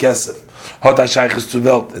Beginnas Kesef hat hashayches zu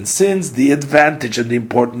Welt, and since the advantage and the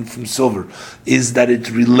importance from silver is that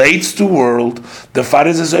it relates to world, the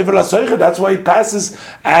faris is over la soicha. That's why it passes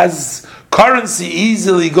as currency,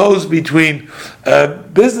 easily goes between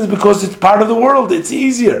business, because it's part of the world. It's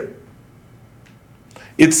easier.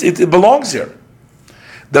 It belongs here.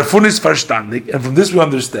 Davon ist verstandig, and from this we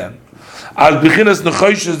understand. Al beginnas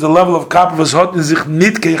nechosh is the level of copper was hot in sich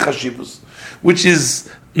nit kein chashivus, which is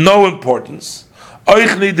no importance.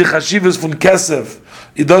 Oichli the chashivus von kesef,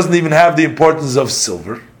 it doesn't even have the importance of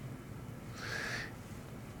silver.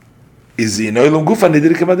 Is in oilum gufa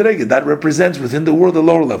nidirke madrege, that represents within the world a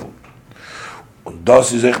lower level.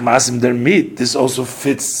 This also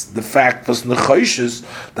fits the fact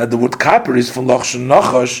that the word copper is from Lachshon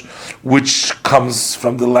Nachash, which comes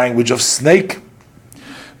from the language of snake.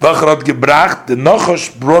 The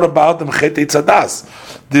Nachash brought about the Tzadas,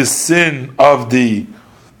 the sin of the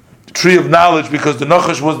tree of knowledge, because the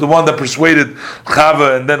Nachash was the one that persuaded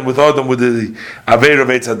Chava, and then with Adam with the Aveir of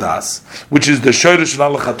Tzadas, which is the Shoresh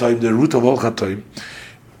Al Chatoim, the root of all Chatoim.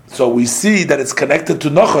 So we see that it's connected to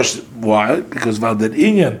Nachash. Why? Because Valden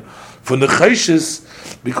Inyan for Necheshes,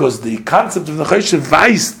 because the concept of Necheshes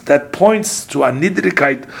vice that points to a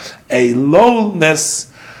nidrikite, a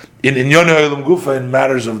lowness in Inyon Ha'olam Gufa, in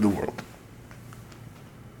matters of the world.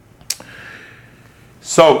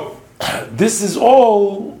 So this is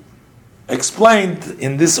all explained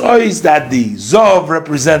in this ois, that the Zov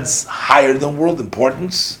represents higher than world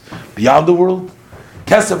importance, beyond the world.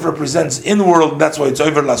 Kesef represents in the world, and that's why it's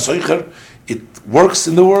over la soicher. It works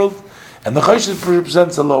in the world, and the chayshit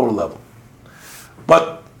represents a lower level.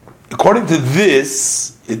 But according to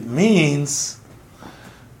this, it means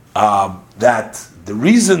that the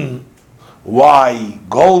reason why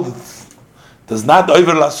gold does not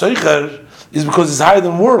over la soicher is because it's higher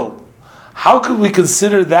than world. How could we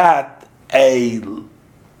consider that a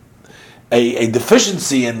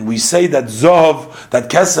deficiency, and we say that zov, that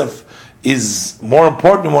kesef, is more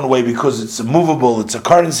important in one way because it's movable, it's a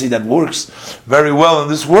currency that works very well in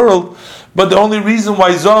this world, but the only reason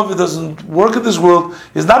why Zov doesn't work in this world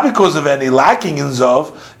is not because of any lacking in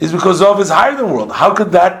Zov, is because Zov is higher than world. How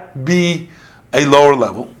could that be a lower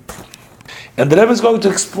level? And the Rebbe is going to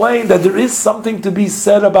explain that there is something to be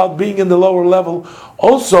said about being in the lower level,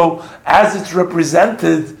 also as it's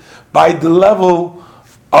represented by the level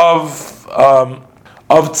of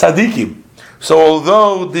tzaddikim. So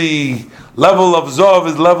although the level of Zov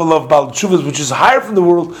is level of Baal Tshuvas, which is higher from the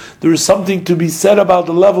world. There is something to be said about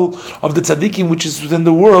the level of the tzaddikim, which is within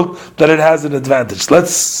the world, that it has an advantage. Let's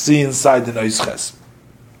see inside the Nois Ches.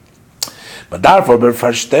 But therefore,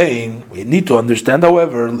 we need to understand,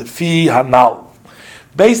 however, Lefi Hanal,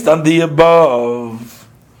 based on the above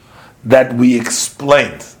that we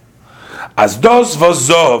explained, as dos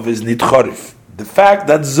v'zov is nitchorif, the fact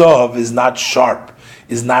that Zov is not sharp,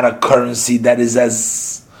 is not a currency that is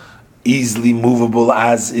as easily movable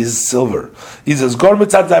as is silver. He says,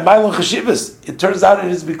 it turns out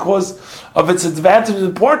it is because of its advantage and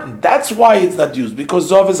importance. That's why it's not used, because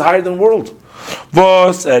Zov is higher than world.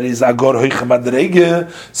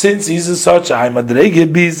 Since he's in such a high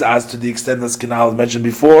madrege, as to the extent that Skinal mentioned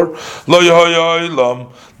before,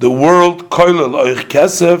 the world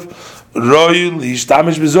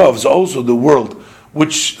is also the world.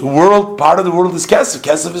 Which world? Part of the world is Kesef.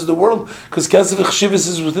 Kesef is the world, because Kesef Chshivas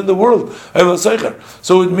is within the world.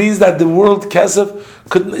 So it means that the world Kesef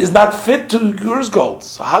is not fit to yours gold.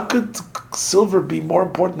 So how could silver be more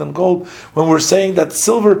important than gold when we're saying that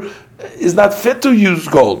silver is not fit to use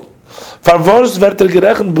gold? How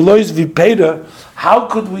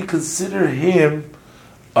could we consider him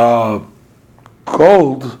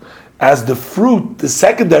gold as the fruit, the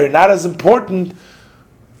secondary, not as important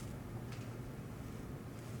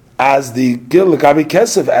as the gil gabi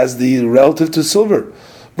kesef, as the relative to silver,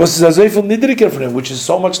 which is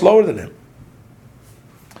so much lower than him?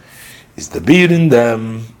 Is the beard in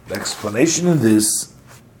them? The explanation in this,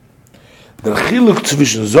 the chiluk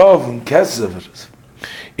tzvishn zov and kesef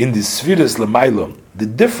in the spheres lemailom, the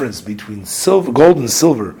difference between silver, gold and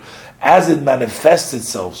silver, as it manifests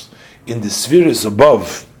itself in the spheres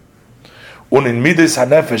above, and in midas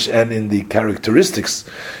hanefesh, and in the characteristics,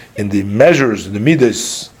 in the measures, in the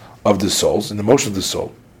midas of the souls, in the motion of the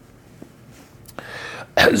soul.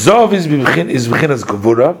 Zov is b'chinas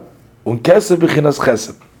gevura, and kesef b'chinas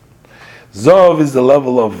chesed. Zov is the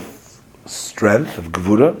level of strength, of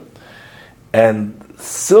gevura, and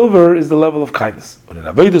silver is the level of kindness. And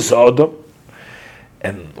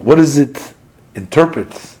what does it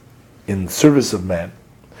interpret in service of man?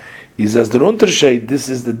 He says, the Unterschied, this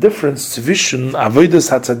is the difference zwischen avodas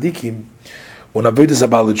hatzadikim and avodas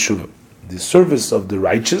abalit tshuva, the service of the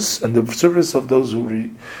righteous and the service of those who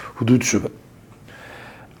do tshuva.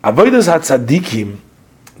 Avodas hatzadikim,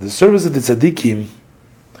 the service of the tzadikim,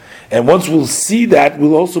 and once we'll see that,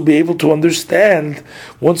 we'll also be able to understand,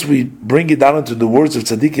 once we bring it down into the words of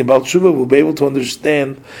tzaddikim about tshuva, we'll be able to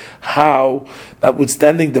understand how,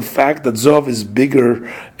 notwithstanding the fact that Zov is bigger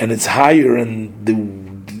and it's higher, and the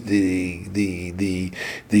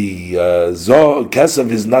Zov Kesef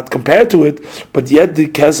is not compared to it, but yet the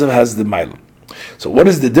Kesef has the Mailam. So what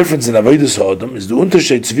is the difference in Avodas Ha'adam? Is the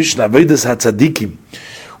Unterschied zwischen Avodas HaTzadikim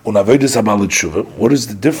and Avodas HaBaal Tshuva? What is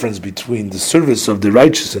the difference between the service of the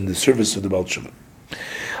righteous and the service of the Baal Tshuva?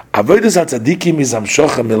 Avodas HaTzadikim is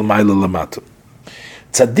Hamshocha Mil Maila Lamata.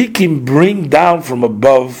 Tzadikim bring down from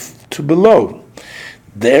above to below.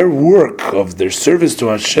 Their work of their service to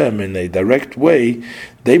Hashem in a direct way,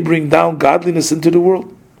 they bring down godliness into the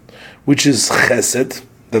world, which is chesed,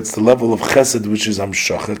 that's the level of chesed, which is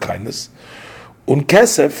hamshacha, kindness, and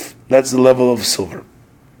kesef, that's the level of silver.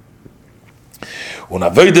 And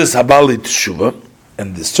avodas habalit tshuva,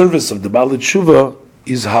 and the service of the balit tshuva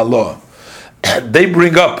is halah. They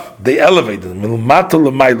bring up, they elevate them,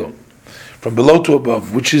 from below to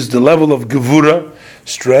above, which is the level of gevura,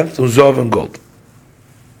 strength, uzov, and gold.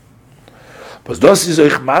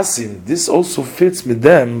 This also fits with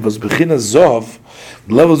them, was bechinas Zov,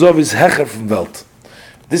 the level Zov is hecher from Welt.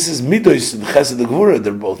 This is midos and chesed the gevura,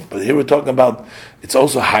 they're both, but here we're talking about, it's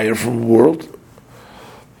also higher from the world.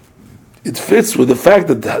 It fits with the fact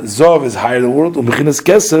that Zov is higher than the world, and bechinas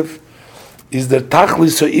kesef is the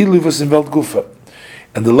tachlis ha'ili was in Welt gufa.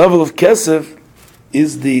 And the level of kesef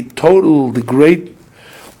is the total, the great,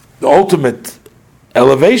 the ultimate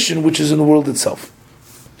elevation, which is in the world itself.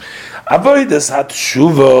 Avodas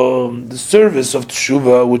haTshuva, the service of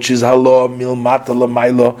Tshuva, which is halah milmata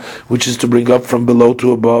lamaila, which is to bring up from below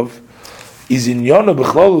to above, is in Yona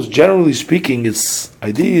B'chlolus. Generally speaking, its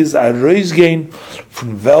idea is a reisgain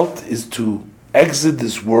from Welt is to exit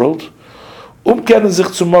this world, umkehren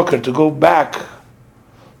sich zum Moker, to go back,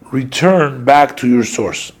 return back to your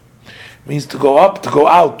source. It means to go up, to go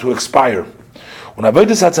out, to expire. When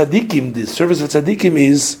Avodas haTzadikim, the service of tzadikim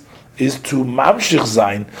is to mamshich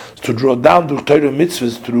zayin, to draw down the Torah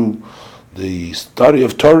mitzvahs through the study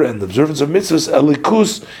of Torah and the observance of mitzvahs,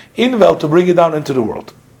 elikus in Welt, to bring it down into the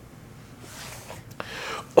world.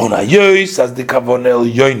 Onayois as the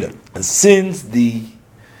kavonel yoinem, and since the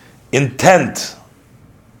intent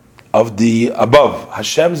of the above,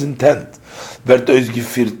 Hashem's intent,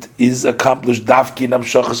 is accomplished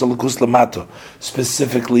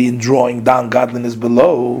specifically in drawing down godliness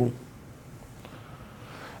below.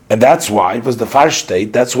 And that's why it was the first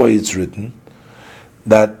state, that's why it's written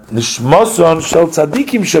that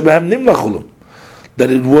that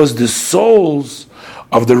it was the souls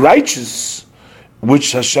of the righteous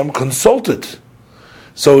which Hashem consulted.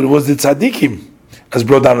 So it was the tzaddikim, as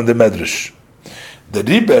brought down in the Medrash. The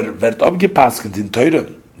Riber werd abgepasket in Torah.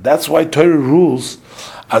 That's why Torah rules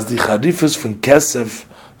as the charifus von Kesef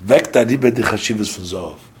weckt der Riber the chashivus von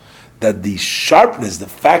Zohar. That the sharpness, the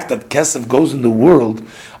fact that Kesef goes in the world,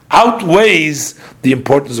 outweighs the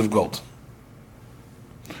importance of gold.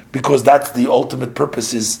 Because that's the ultimate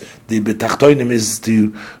purpose, is the betachtoinim, is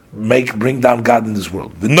to bring down God in this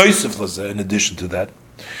world. The noisef laza, in addition to that,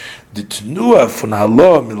 the tenua von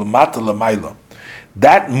halo milmata lamayla,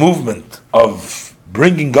 that movement of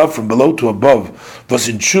bringing God from below to above, was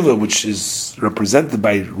in tshuva, which is represented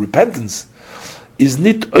by repentance, is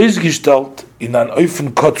nit ausgestellt in an oifen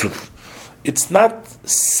kotzuf. It's not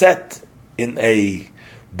set in a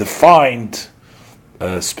defined,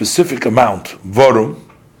 specific amount. Vorum,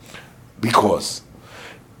 because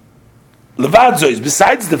Levad is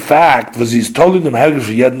besides the fact was he's told him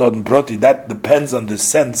that depends on the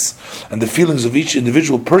sense and the feelings of each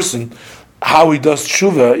individual person. How he does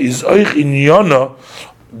tshuva is oich in yona.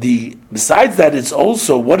 Besides that, it's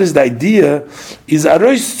also what is the idea is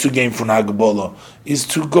arois to gain from hagbola, is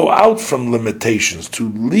to go out from limitations, to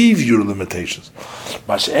leave your limitations.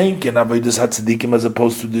 Mashenken avodas hatzadikim, as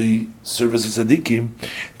opposed to the service of tzadikim,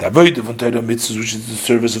 the avodah von Torah mitzvahs, which is the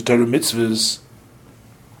service of Torah mitzvahs,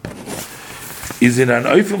 is in an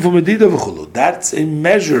oifen from medida v'chulu. That's a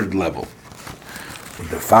measured level.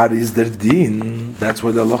 The far is der din. That's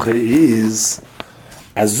what the halacha is.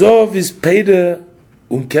 Azov is peida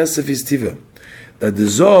kesef is tiva. That the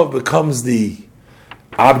zov becomes the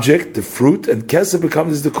object, the fruit, and kesef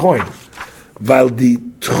becomes the coin. While the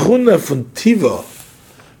tchuna von tiva,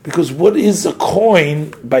 because what is a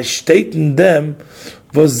coin, by stating them,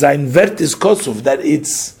 was sein Wert is kosov, that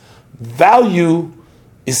its value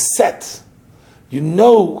is set. You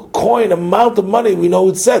know, coin, amount of money, we know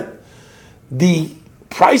it's set. The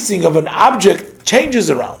pricing of an object changes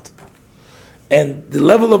around, and the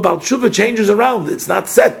level of Baal Tshuva changes around. It's not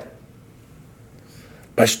set.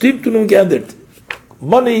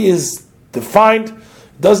 Money is defined,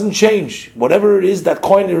 doesn't change. Whatever it is, that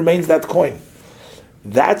coin, it remains that coin.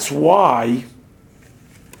 That's why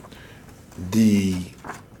the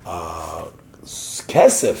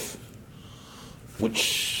kesef,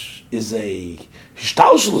 which is a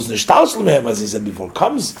Hishtalshelus, as he said before,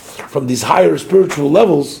 comes from these higher spiritual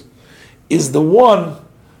levels, is the one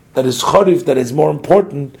that is charif, that is more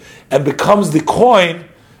important, and becomes the coin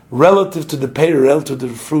relative to the pay, relative to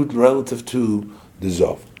the fruit, relative to the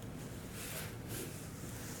zov.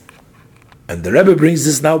 And the Rebbe brings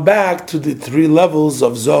this now back to the three levels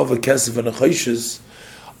of zov, kesef, and achoshes,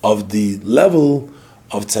 of the level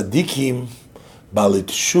of tzaddikim, balit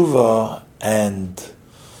shuva, and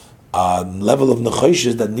level of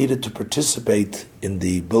nechoshes that needed to participate in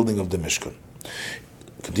the building of the Mishkan.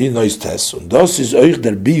 Continue noise test. And das is euch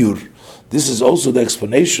der biur. This is also the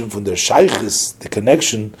explanation from the shaykhis, the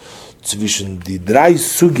connection between the drei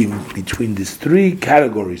sugim, between these three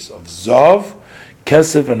categories of zav,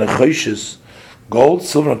 kesef, and nechoshes, gold,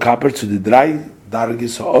 silver, and copper, to the drei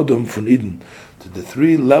dargis ha'odom von Eden, to the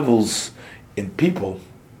three levels in people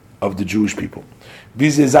of the Jewish people.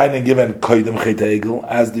 These are given koydem chet egel,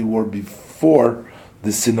 as they were before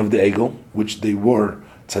the sin of the egel, which they were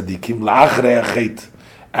tzaddikim, la'achrei chet,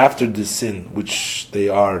 after the sin, which they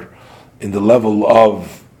are in the level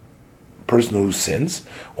of person who sins,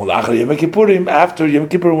 or la'achrei Yom Kippurim, after Yom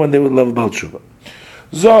Kippur, when they were level Baal Tshuva.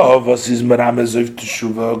 Zov, was is meramez of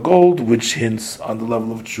teshuva, gold, which hints on the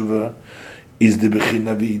level of teshuva, is the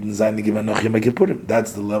bechina v'iden zayne given noch Yom Kippurim.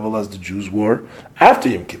 That's the level as the Jews were after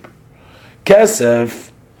Yom Kippur.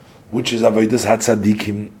 Kesef, which is avodas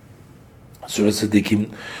hatzadikim, surah tzadikim,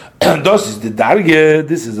 this is the darge.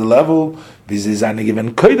 This is the level. This is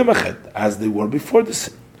given koydem achet, as they were before the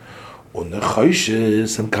sin. Und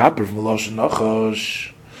nechoshes and copper from loshen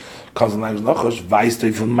nachosh comes in language nachosh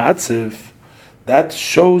vaystoy from matzev. That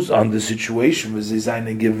shows on the situation where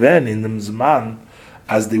they given in the zman,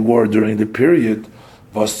 as they were during the period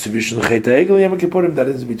was tzivishon chet egel Yom Kippurim, that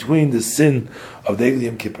is between the sin of the egel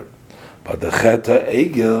Yom Kippur. But the chet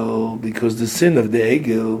egel, because the sin of the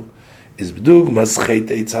egel is b'dugmas chet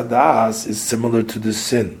eitz hadas, is similar to the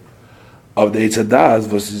sin of the eitz hadas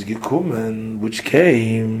versus gekumen, which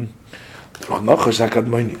came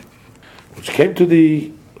to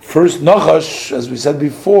the first Nachash, as we said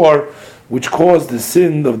before, which caused the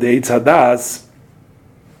sin of the Eitz Hadas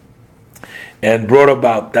and brought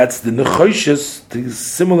about. That's the Nechoshes,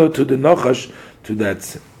 similar to the Nachash, to that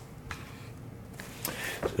sin.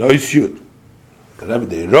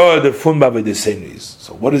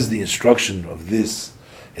 So what is the instruction of this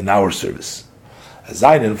in our service? There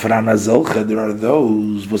are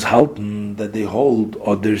those was halten that they hold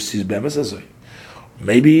oder sis bemes.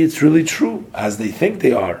 Maybe it's really true, as they think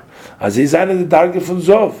they are. As they sind in the darge von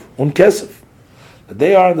Zov und Kesef, that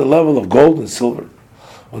they are on the level of gold and silver.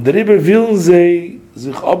 Und darüber willen sie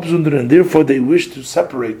sich absondern, and therefore they wish to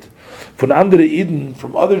separate von andere Eden,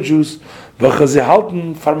 from other Jews, welche sie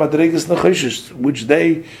halten farmadreges nachoshes, which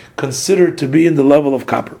they consider to be in the level of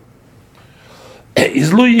copper.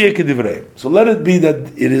 So let it be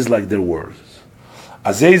that it is like their words.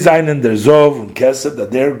 As they sind in their Zov und Kesef, that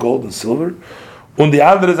they are gold and silver, und die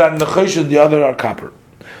andere sind nachoshes, and the other are copper.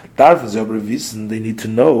 Darf sie aber wissen, they need to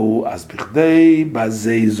know, as bichdei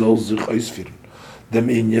bazei soll sich ausführen. In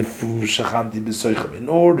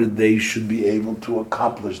order they should be able to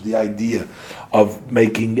accomplish the idea of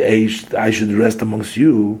making I should rest amongst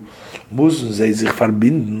you, müssen sie sich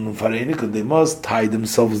verbinden und vereinigen. They must tie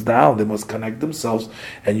themselves down, they must connect themselves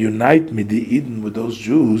and unite with the Eden, with those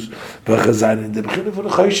Jews that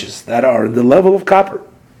are in the level of copper.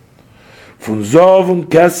 Von Zov und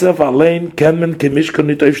Kesef allein kann man kein Mishkan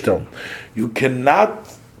nicht aufstellen. You cannot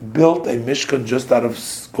build a Mishkan just out of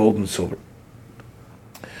gold and silver.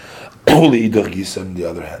 Only Idach Gisa, on the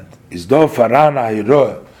other hand, is do farana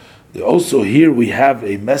hiroa. Also here we have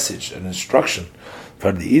a message, an instruction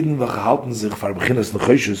for the Eden v'chahalten sich for beginnas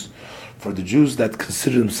nechoshes, for the Jews that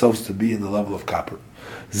consider themselves to be in the level of copper.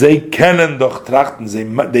 They kennen doch trachten,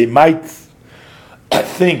 they might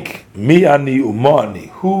think, mi ani umani,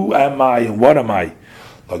 who am I and what am I?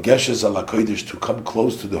 Lageshes ala kodesh, to come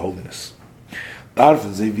close to the holiness.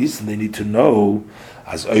 Darfen they wissen, they need to know,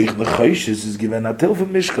 as euch nechoshes is given a tel from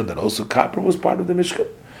Mishkan, that also copper was part of the Mishkan.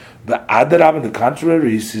 The Adarab, on the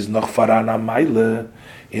contrary, is noch farana meile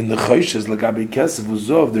in the nechoshes lagabi kesef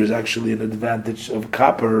uzov. There's actually an advantage of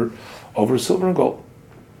copper over silver and gold.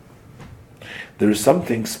 There is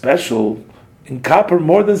something special in copper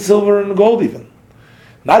more than silver and gold even.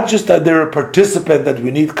 Not just that they're a participant that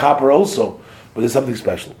we need copper also, but there's something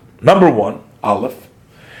special. Number one, Aleph,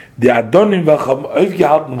 the Adonim v'cham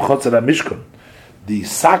aufgehalten chotzer Mishkan, the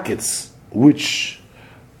sockets which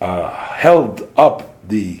held up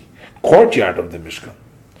the courtyard of the Mishkan,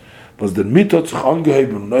 was the mitot sich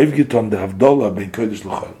angeheben und aufgetan the Havdalah ben Kodesh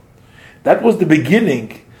l'chol. That was the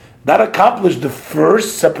beginning. That accomplished the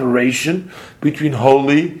first separation between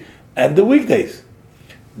holy and the weekdays.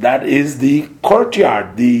 That is the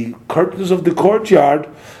courtyard, the curtains of the courtyard.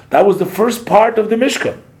 That was the first part of the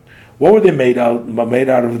Mishkan. What were they made out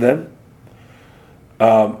of them?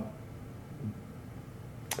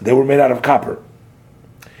 They were made out of copper.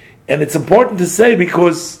 And it's important to say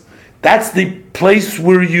because that's the place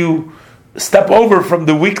where you step over from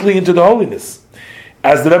the weekly into the holiness.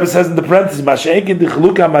 As the Rebbe says in the parentheses,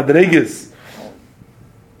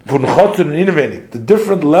 the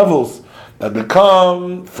different levels that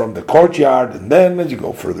become from the courtyard, and then as you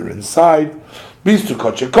go further inside,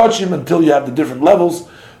 until you have the different levels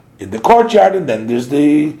in the courtyard, and then there's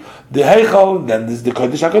the Heichal, and then there's the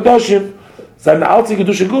Kodesh HaKadoshim.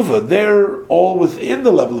 They're all within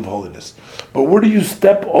the level of holiness. But where do you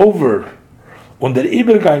step over? On the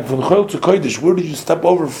Übergang von Chol to Kodesh, where do you step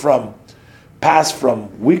over from? Pass from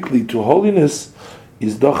weekly to holiness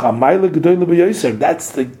is doch a Meile Gedoyle B'Yoser. That's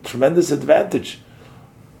the tremendous advantage.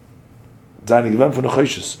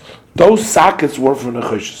 Those sockets were for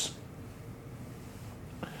Nechoshes.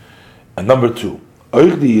 And number two,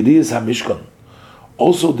 also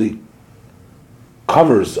the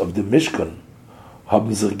covers of the Mishkan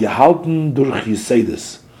haben sich gehalten durch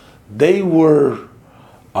Yisedes. They were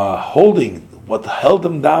holding, what held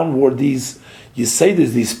them down were these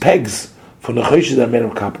Yisedes, these pegs for Nechoshes that are made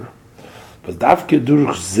of copper. But Davke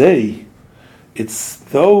durch Zei, it's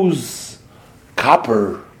those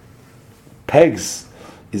copper pegs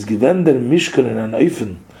is given the Mishkan in an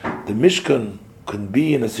Eifen. The Mishkan can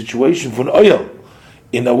be in a situation for oil,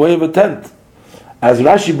 in a way of a tent. As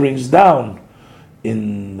Rashi brings down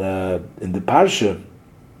in the Parsha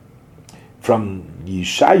from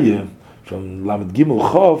Yeshaya, from Lamed Gimel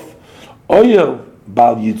Chov, oil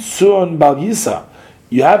Bal Yitzur and Bal Yisa.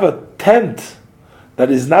 You have a tent that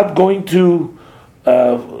is not going to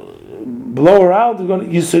blow around. Bal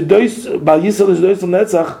Yisa is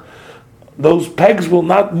those pegs will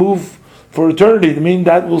not move for eternity. I mean,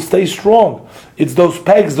 that will stay strong. It's those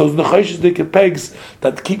pegs, those nechashdik pegs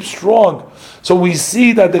that keep strong. So we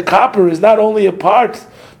see that the copper is not only a part,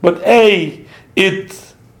 but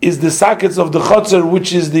it is the sockets of the chotzer,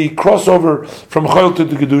 which is the crossover from choil to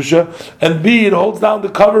the kedusha, and B, it holds down the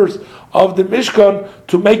covers of the mishkan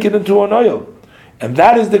to make it into an oil. And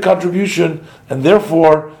that is the contribution, and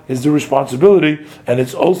therefore is the responsibility, and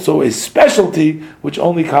it's also a specialty which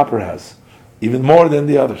only copper has, even more than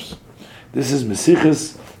the others. This is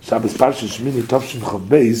Mesiches Shabbos Parshas Shmini Tovshin Chav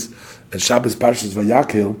Beis and Shabbos Parshas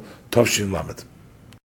Vayakhel Tovshin Lamed.